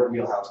within their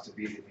wheelhouse to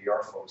be the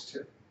VR folks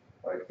too.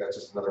 Like that's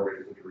just another way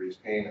to reduce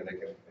pain, and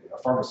a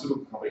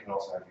pharmaceutical company can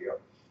also have VR.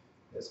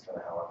 Is kind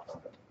of how I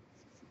found it.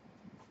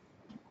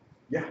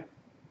 Yeah.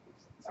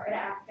 Sorry to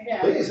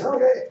ask. Please,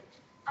 okay.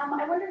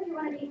 I wonder if you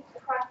want to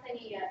cross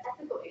any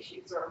ethical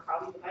issues or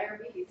problems with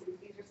IRB, since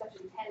these are such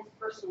intense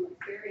personal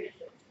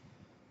experiences.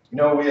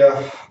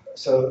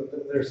 So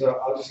there's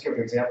I'll just give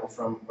an example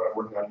from what I'm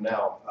working on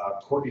now.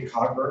 Courtney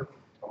Cogburn,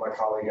 my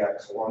colleague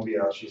at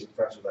Columbia, she's a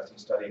professor that's been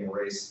studying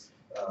race,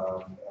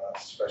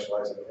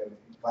 specializing in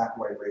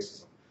black-white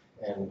racism.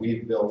 And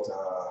we've built,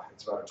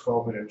 it's about a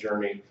 12-minute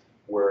journey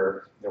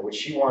where what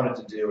she wanted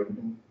to do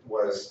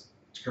was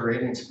to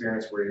create an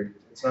experience where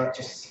it's not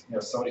just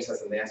somebody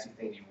says a nasty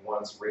thing to you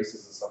once.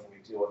 Racism is something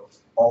you deal with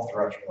all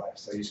throughout your life.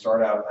 So you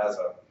start out as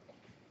a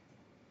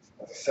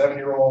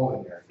 7-year-old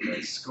and you're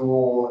in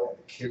school and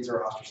the kids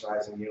are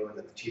ostracizing you and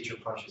then the teacher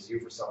punches you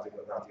for something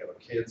but not the other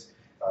kids.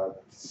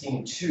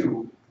 Scene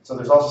 2, so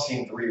there's also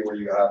scene 3 where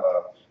you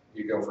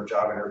go for a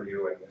job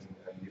interview and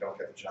you don't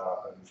get the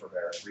job and for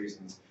various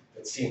reasons.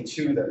 It's scene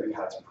 2 that we've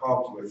had some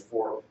problems with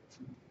for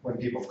when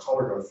people of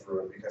color go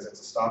through it because it's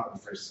a stop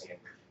and frisk scene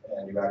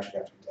and you actually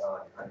have to be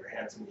down on your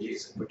hands and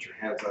knees and put your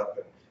hands up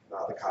and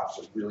the cops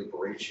just really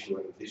berate you.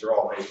 And these are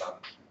all based on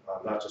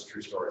not just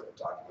true stories but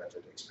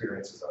documented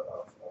experiences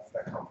of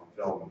that come from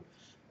film.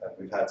 And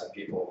we've had some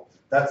people,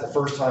 that's the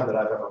first time that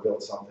I've ever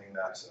built something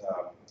that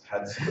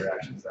had some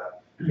reactions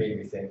that made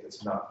me think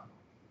it's not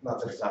that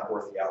it's not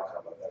worth the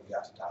outcome, but that we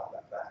have to dial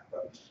that back.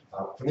 But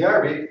from the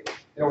IRB,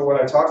 when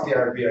I talk to the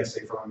IRB, I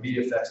say from a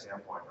media effects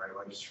standpoint, right?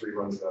 Like just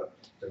runs the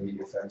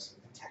media effects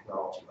and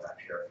technology lab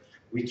here.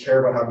 We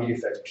care about how media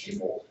affects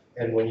people,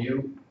 and when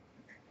you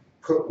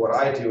put what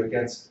I do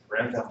against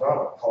Grand Theft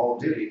Auto, Call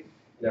of Duty,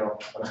 on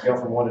a scale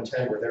from 1 to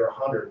 10, where they're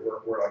 100,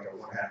 we're like a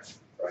 1/2,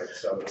 right?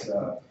 So it's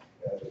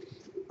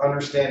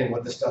understanding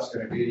what this stuff's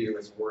going to do to you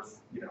is worth,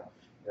 in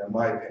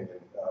my opinion,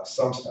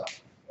 some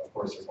stuff. Of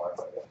course, there's lines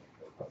like that.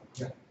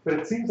 Yeah. But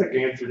it seems like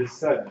Andrew just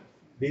said,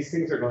 these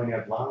things are going to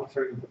have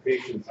long-term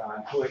implications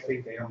on who I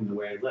think I am and the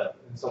way I live.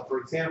 And so, for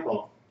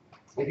example,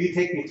 if you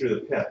take me through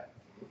the pit,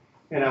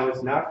 and I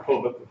was not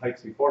phobic with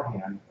heights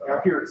beforehand,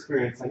 after your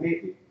experience, I may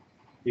be.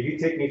 If you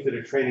take me through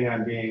the training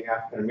on being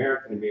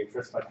African-American and being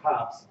frisked by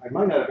cops, I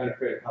might not have been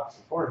afraid of cops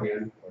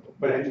beforehand,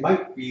 but I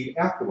might be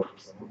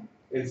afterwards.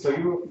 And so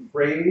you're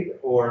afraid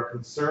or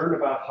concerned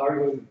about how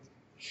you're going to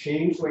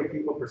change the way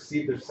people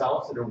perceive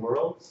themselves and their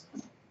worlds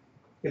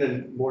in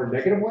a more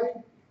negative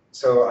way?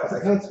 So As a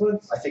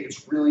consequence? I think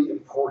it's really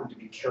important to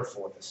be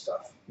careful with this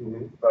stuff,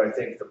 but I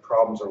think the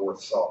problems are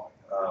worth solving.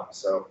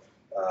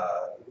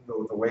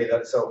 The way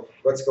that, so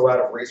let's go out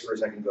of race for a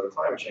second and go to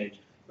climate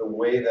change. The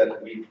way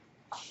that we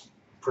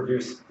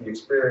produce the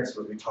experience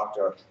was we talked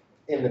to,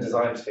 in the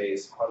design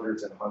phase,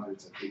 hundreds and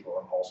hundreds of people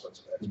in all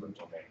sorts of expert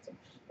domains.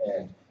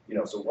 And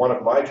so one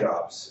of my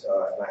jobs,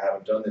 and I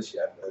haven't done this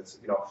yet, is,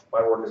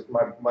 my work is,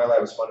 my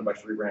lab is funded by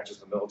 3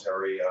 branches of the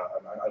military.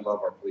 I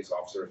love our police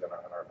officers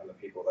and the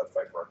people that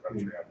fight for our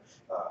country.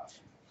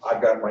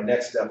 I've got, my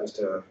next step is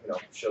to,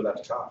 show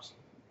that to cops,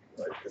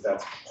 right? Because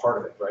that's part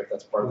of it, right?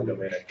 That's part of the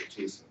domain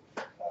expertise.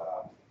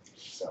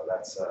 So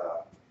that's,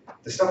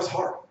 this stuff is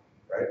hard,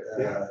 right?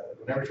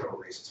 Whenever you talk about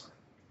race, it's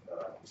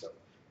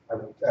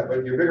hard.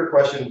 But your bigger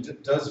question,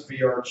 does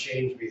VR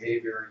change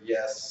behavior?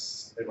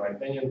 Yes, in my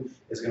opinion.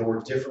 Is it going to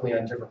work differently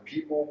on different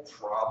people?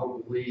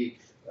 Probably.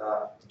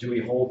 Do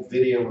we hold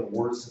video and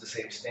words to the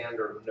same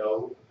standard?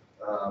 No.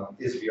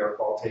 Is VR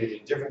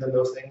qualitatively different than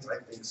those things? I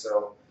think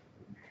so.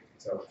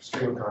 So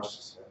stream of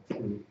consciousness.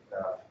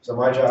 So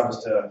my job is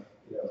to,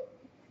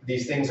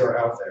 these things are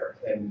out there,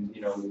 and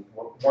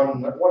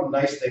one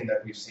nice thing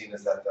that we've seen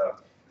is that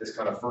this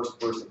kind of first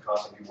burst of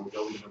content people were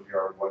building for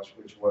VR,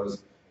 which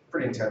was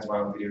pretty intense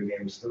violent video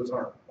games. Those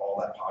aren't all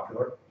that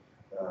popular,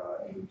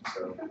 and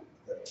so.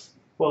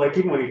 Well, like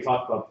even when you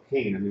talk about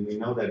pain, I mean, we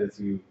know that as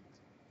you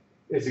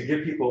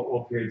give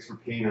people opioids for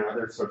pain or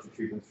other sorts of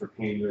treatments for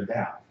pain, you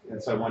adapt.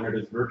 And so I wonder,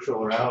 does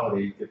virtual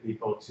reality get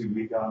people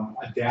to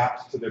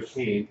adapt to their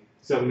pain?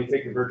 So when you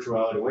take the virtual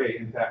reality away,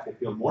 in fact, they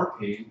feel more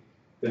pain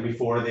than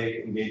before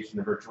they engaged in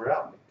the virtual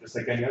reality, just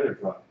like any other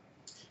drug.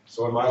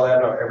 So in my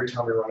lab now, every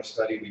time we run a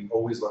study, we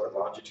always look at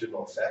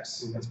longitudinal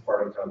effects. That's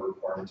part of kind of a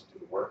requirement to do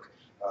the work.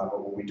 But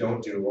what we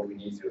don't do, what we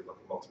need to do is look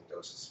at multiple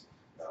doses.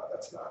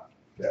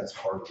 That's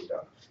hardly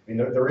done. I mean,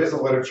 there is a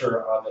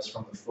literature on this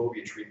from the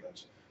phobia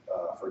treatment.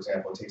 For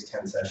example, it takes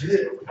 10 sessions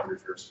to overcome your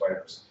fear of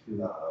spiders.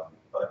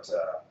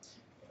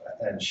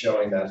 And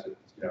showing that,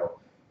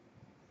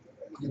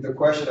 the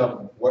question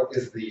of what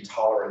is the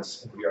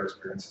tolerance in VR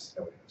experiences,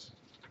 nobody knows.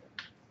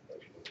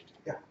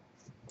 Yeah.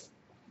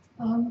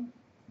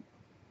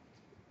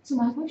 So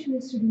my question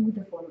is to do with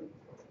the following.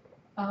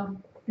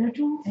 There are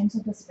 2 ends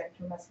of the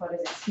spectrum as far as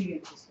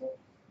experiences go.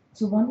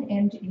 So one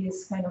end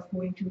is kind of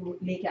going to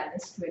Lake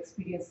Alice to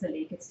experience the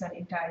lake. It's done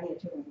entirely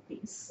at your own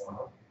pace.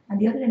 And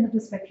the other end of the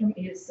spectrum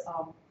is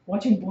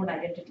watching Born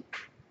Identity.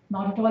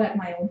 Not at all at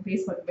my own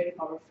pace, but very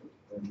powerful.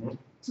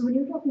 So when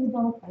you're talking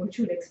about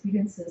virtual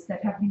experiences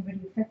that have been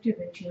very effective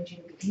in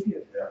changing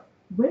behavior,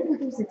 where do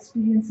those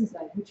experiences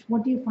lie?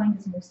 What do you find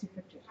is most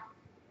effective?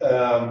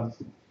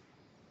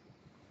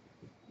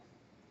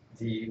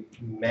 The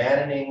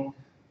maddening.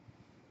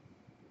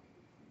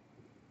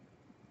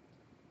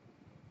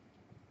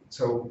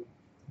 So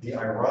the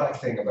ironic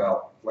thing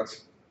about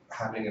what's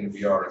happening in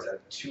VR is that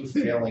 2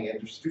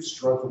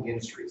 struggling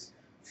industries,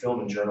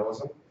 film and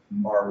journalism,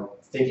 are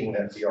thinking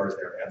that VR is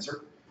their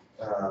answer.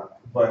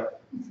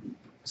 But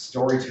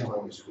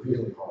storytelling is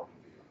really hard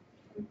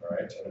in VR,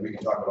 right? And we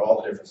can talk about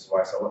all the differences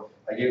why. So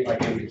I gave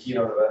the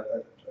keynote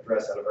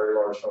address at a very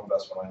large film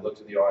festival, and I looked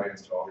at the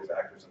audience, to all these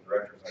actors and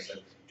directors, and I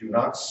said, do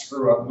not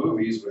screw up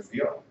movies with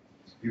VR.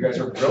 You guys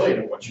are brilliant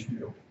at what you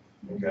do.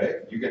 Okay,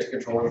 you get to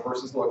control where the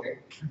person's looking,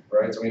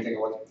 right? So when you think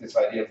about this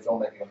idea of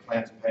filmmaking of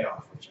plan to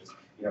payoff, which is,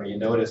 you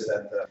notice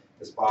that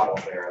this bottle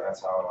there,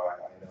 that's how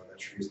I know that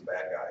Shree's the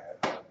bad guy.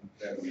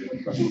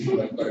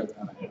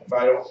 If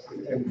I don't,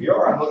 in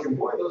VR, I'm looking,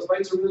 boy, those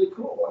lights are really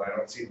cool, and I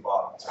don't see the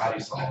bottom. So how do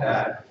you solve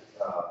that?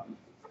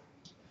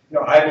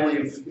 I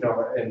believe,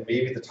 and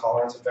maybe the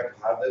tolerance effect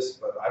will have this,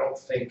 but I don't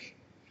think.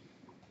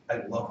 I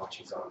love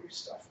watching zombie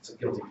stuff. It's a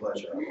guilty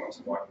pleasure. I watch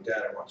Walking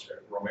Dead. I watch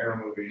Romero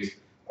movies.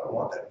 I don't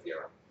want that in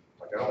VR.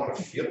 Like, I don't want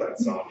to feel that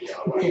zombie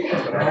on my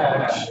arm. I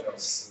don't want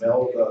to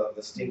smell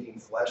the stinking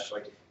flesh.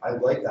 Like, I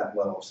like that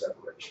level of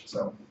separation.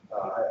 So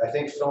I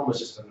think film is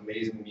just an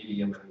amazing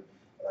medium,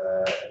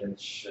 And it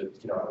should,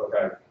 look,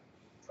 I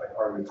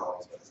argue with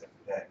colleagues about this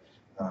every day.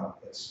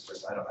 It's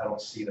just, I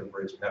don't see the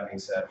bridge. That being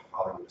said,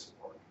 Hollywood is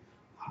pouring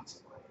lots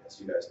of money. As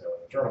you guys know,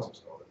 in the journalism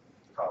school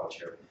at college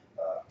here,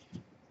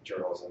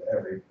 journalism,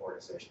 every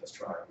organization is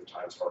trying, the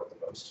Times hard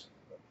the most.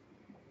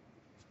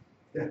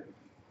 Yeah.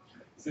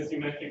 Since you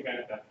mentioned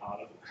Grand Theft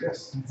Auto,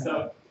 Yes.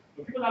 so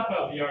when people talk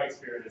about VR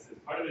experiences,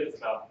 part of it is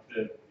about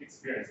the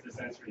experience, the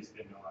sensory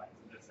stimuli,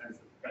 the sense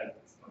of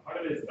presence. But part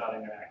of it is about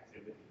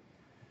interactivity.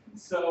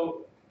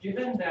 So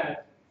given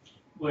that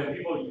when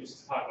people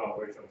used to talk about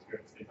virtual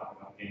experience, they talk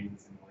about gaming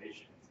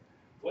simulations.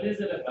 What is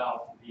it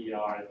about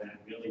VR that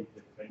really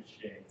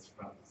differentiates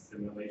from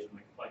simulation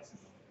like flight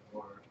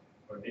simulator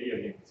or video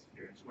game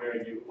experience, where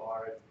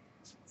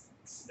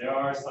there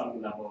are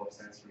some level of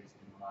sensory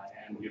stimuli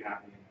and you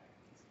have the interactivity?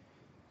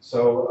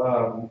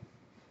 So,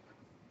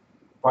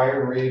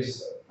 Byron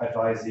Reeves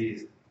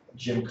advisees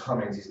Jim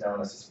Cummings, he's now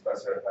an assistant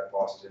professor at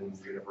Boston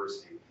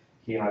University.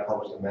 He and I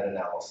published a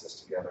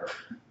meta-analysis together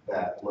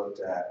that looked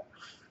at.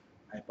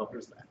 I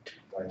published that.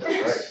 I know,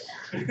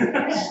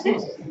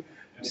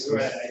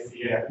 right?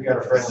 Yeah, we got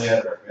a friendly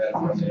editor.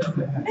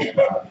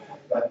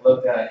 That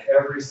looked at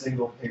every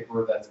single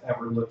paper that's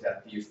ever looked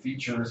at the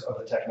features of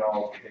the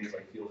technology, things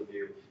like field of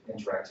view,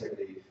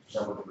 interactivity,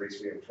 number of degrees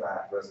freedom of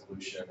track,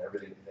 resolution,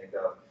 everything you think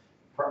of.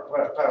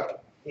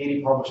 About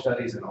 80 published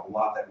studies and a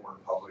lot that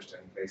weren't published,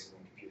 and basically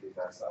computer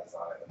effect size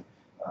on it.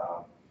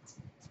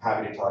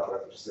 Happy to talk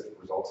about the specific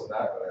results of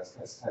that, but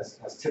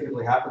as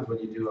typically happens when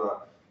you do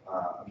a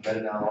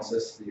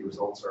meta-analysis, the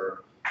results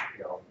are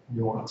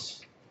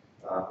nuanced.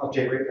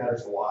 Update rate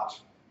matters a lot,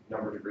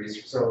 number of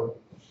degrees, so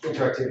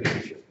interactivity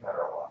features matter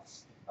a lot.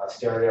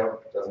 Stereo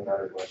doesn't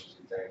matter as much as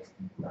you think.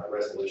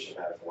 Resolution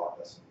matters a lot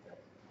less than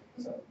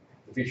you think. So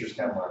the features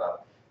can line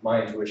up.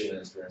 My intuition and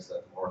experience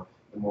that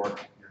the more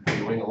you're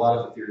doing, a lot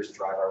of the theories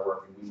drive our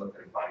work, and we look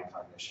at body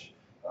cognition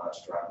to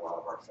drive a lot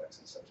of our effects.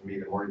 And so to me,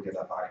 the more you get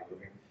that body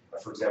moving,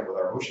 for example,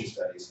 with our ocean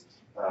studies,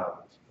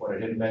 what I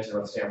didn't mention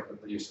about Stanford,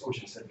 the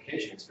ocean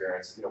acidification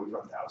experience, we've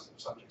run thousands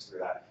of subjects through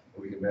that,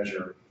 and we can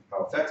measure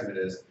how effective it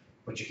is,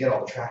 but you get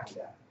all the tracking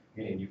data.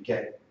 Meaning you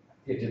get,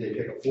 did they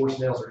pick up 4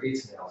 snails or 8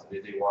 snails, and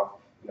did they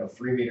walk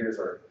 3 meters,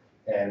 or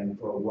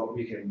what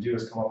we can do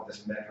is come up with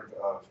this method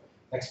of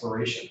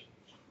exploration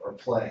or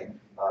play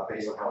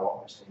based on how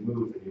much they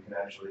move, and you can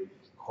actually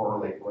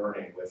correlate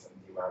learning with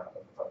the amount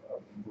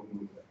of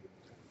movement that people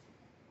do.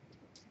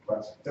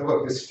 But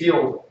look, this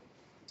field,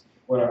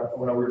 when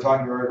we were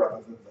talking earlier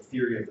about the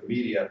theory of the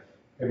media,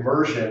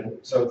 immersion,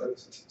 so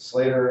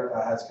Slater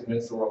has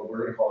convinced the world we're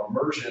going to call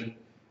immersion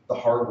the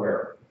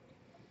hardware,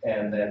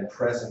 and then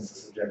presence the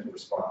subjective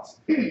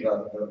response.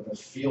 The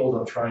field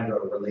of trying to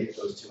relate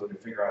those two and to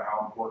figure out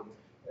how important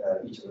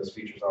each of those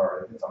features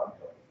are, it's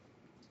ongoing.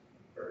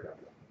 Very ongoing.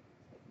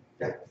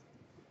 Yeah?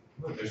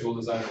 I'm a visual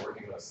designer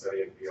working on a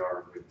study of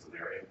VR with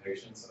delirium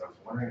patients, and I was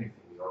wondering if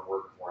in your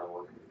work or in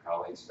working with your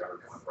colleagues, you've ever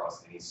come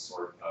across any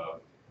sort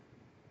of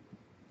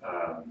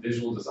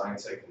visual design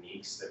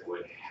techniques that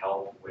would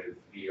help with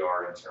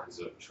VR in terms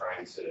of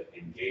trying to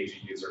engage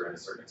a user in a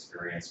certain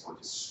experience or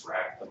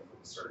distract them from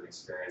a certain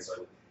experience.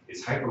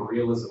 Is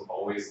hyperrealism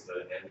always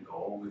the end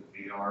goal with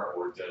VR,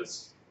 or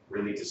does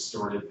really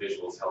distorted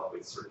visuals help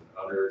with certain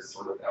other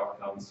sort of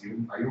outcomes?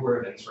 Are you aware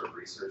of any sort of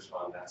research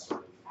on that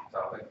sort of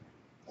topic?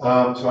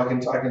 So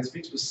I can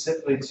speak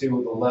specifically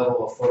to the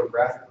level of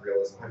photographic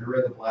realism. Have you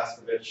read the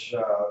Blaskovich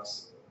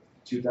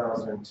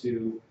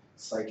 2002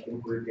 Psych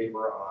inquiry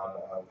paper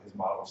on his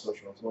model of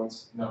social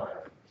influence? No, I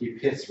haven't. He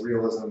pits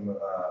realism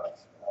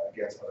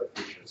against other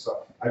features.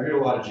 So I read a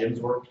lot of Jim's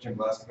work, Jim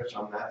Blaskovich,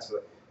 on that.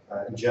 So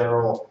in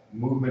general,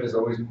 movement is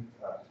always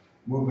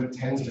movement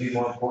tends to be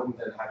more important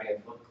than having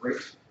it look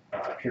great.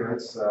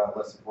 Appearance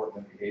less important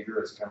than behavior.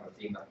 It's kind of a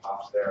theme that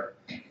pops there.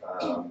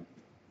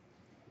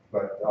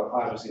 But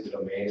obviously the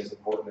domain is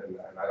important,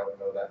 and I don't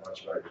know that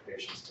much about your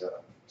patients to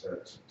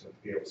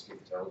be able to speak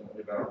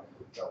intelligently about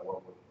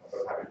what we're. But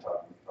I'm happy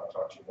to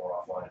talk to you more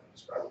offline and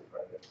describe what you're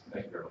trying to do.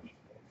 Thank you very much.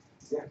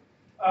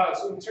 Yeah.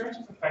 So in terms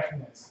of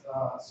effectiveness,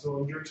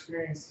 so in your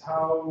experience,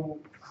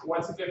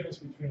 what's the difference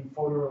between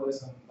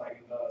photorealism,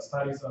 like the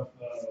studies of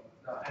the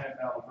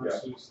NFL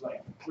versus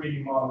like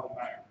 3D model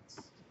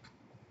environments?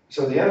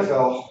 So the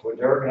NFL, when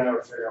Derek and I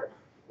were figuring out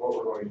what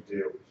we're going to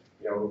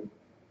do,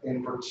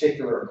 in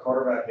particular, a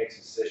quarterback makes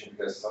a decision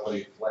because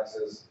somebody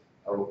flexes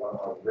a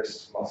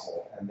wrist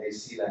muscle, and they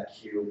see that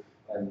cue,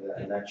 and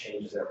that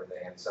changes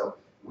everything. And so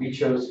we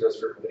chose to go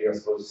straight from video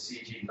as opposed to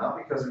CG, not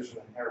because there's an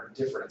inherent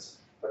difference,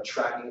 but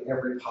tracking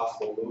every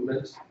possible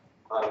movement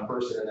on a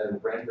person and then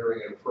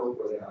rendering it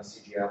appropriately on a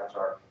CG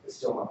avatar is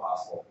still not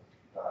possible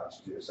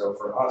to do. So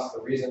for us,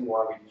 the reason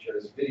why we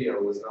chose video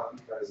was not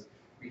because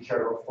we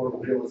cared about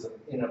photorealism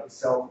in and of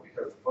itself,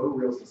 because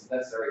photorealism is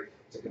necessary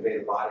to convey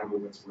the body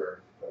movements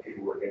where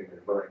people were getting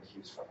their learning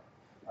cues from.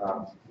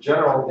 In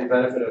general, the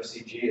benefit of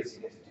CG is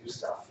you get to do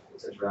stuff.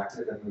 It's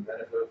interactive, and the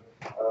benefit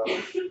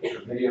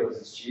of video is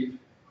it's cheap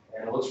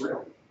and it looks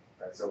real.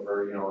 Right? So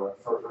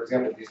for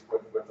example, these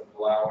with the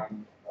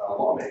allowing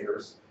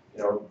lawmakers,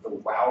 the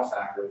wow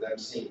factor of them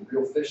seeing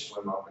real fish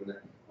swim up and then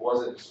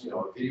wasn't,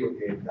 a video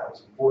game that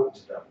was important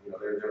to them.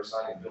 They were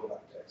signing a bill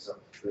that day. So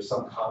there's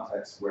some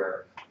context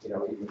where,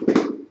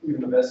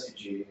 even the best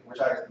CG, which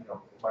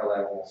my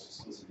lab almost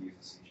exclusively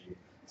uses CG,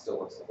 still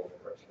looks a little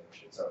bit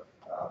resolution. So,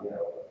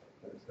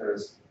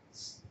 there's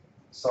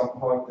some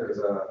point, there's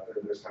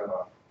kind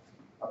of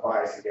a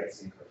bias against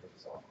secret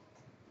as well.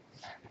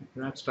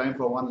 Perhaps time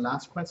for one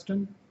last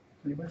question.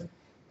 Anybody?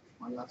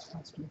 One last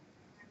question.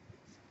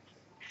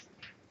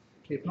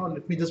 Okay, if not,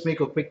 let me just make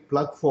a quick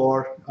plug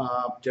for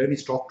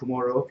Jeremy's talk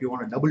tomorrow. If you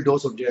want a double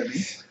dose of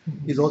Jeremy,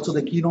 he's also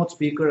the keynote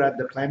speaker at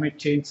the Climate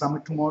Change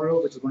Summit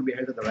tomorrow, which is going to be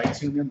held at the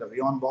Rights Union, the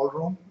Rion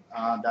Ballroom.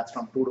 That's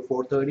from 2 to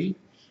 4:30.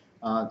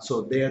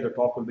 So there, the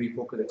talk will be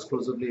focused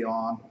exclusively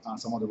on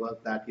some of the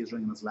work that he's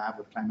doing in his lab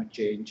with climate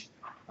change,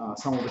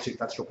 some of which he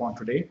touched upon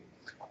today.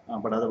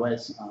 But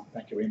otherwise,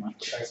 thank you very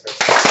much. Thanks, guys.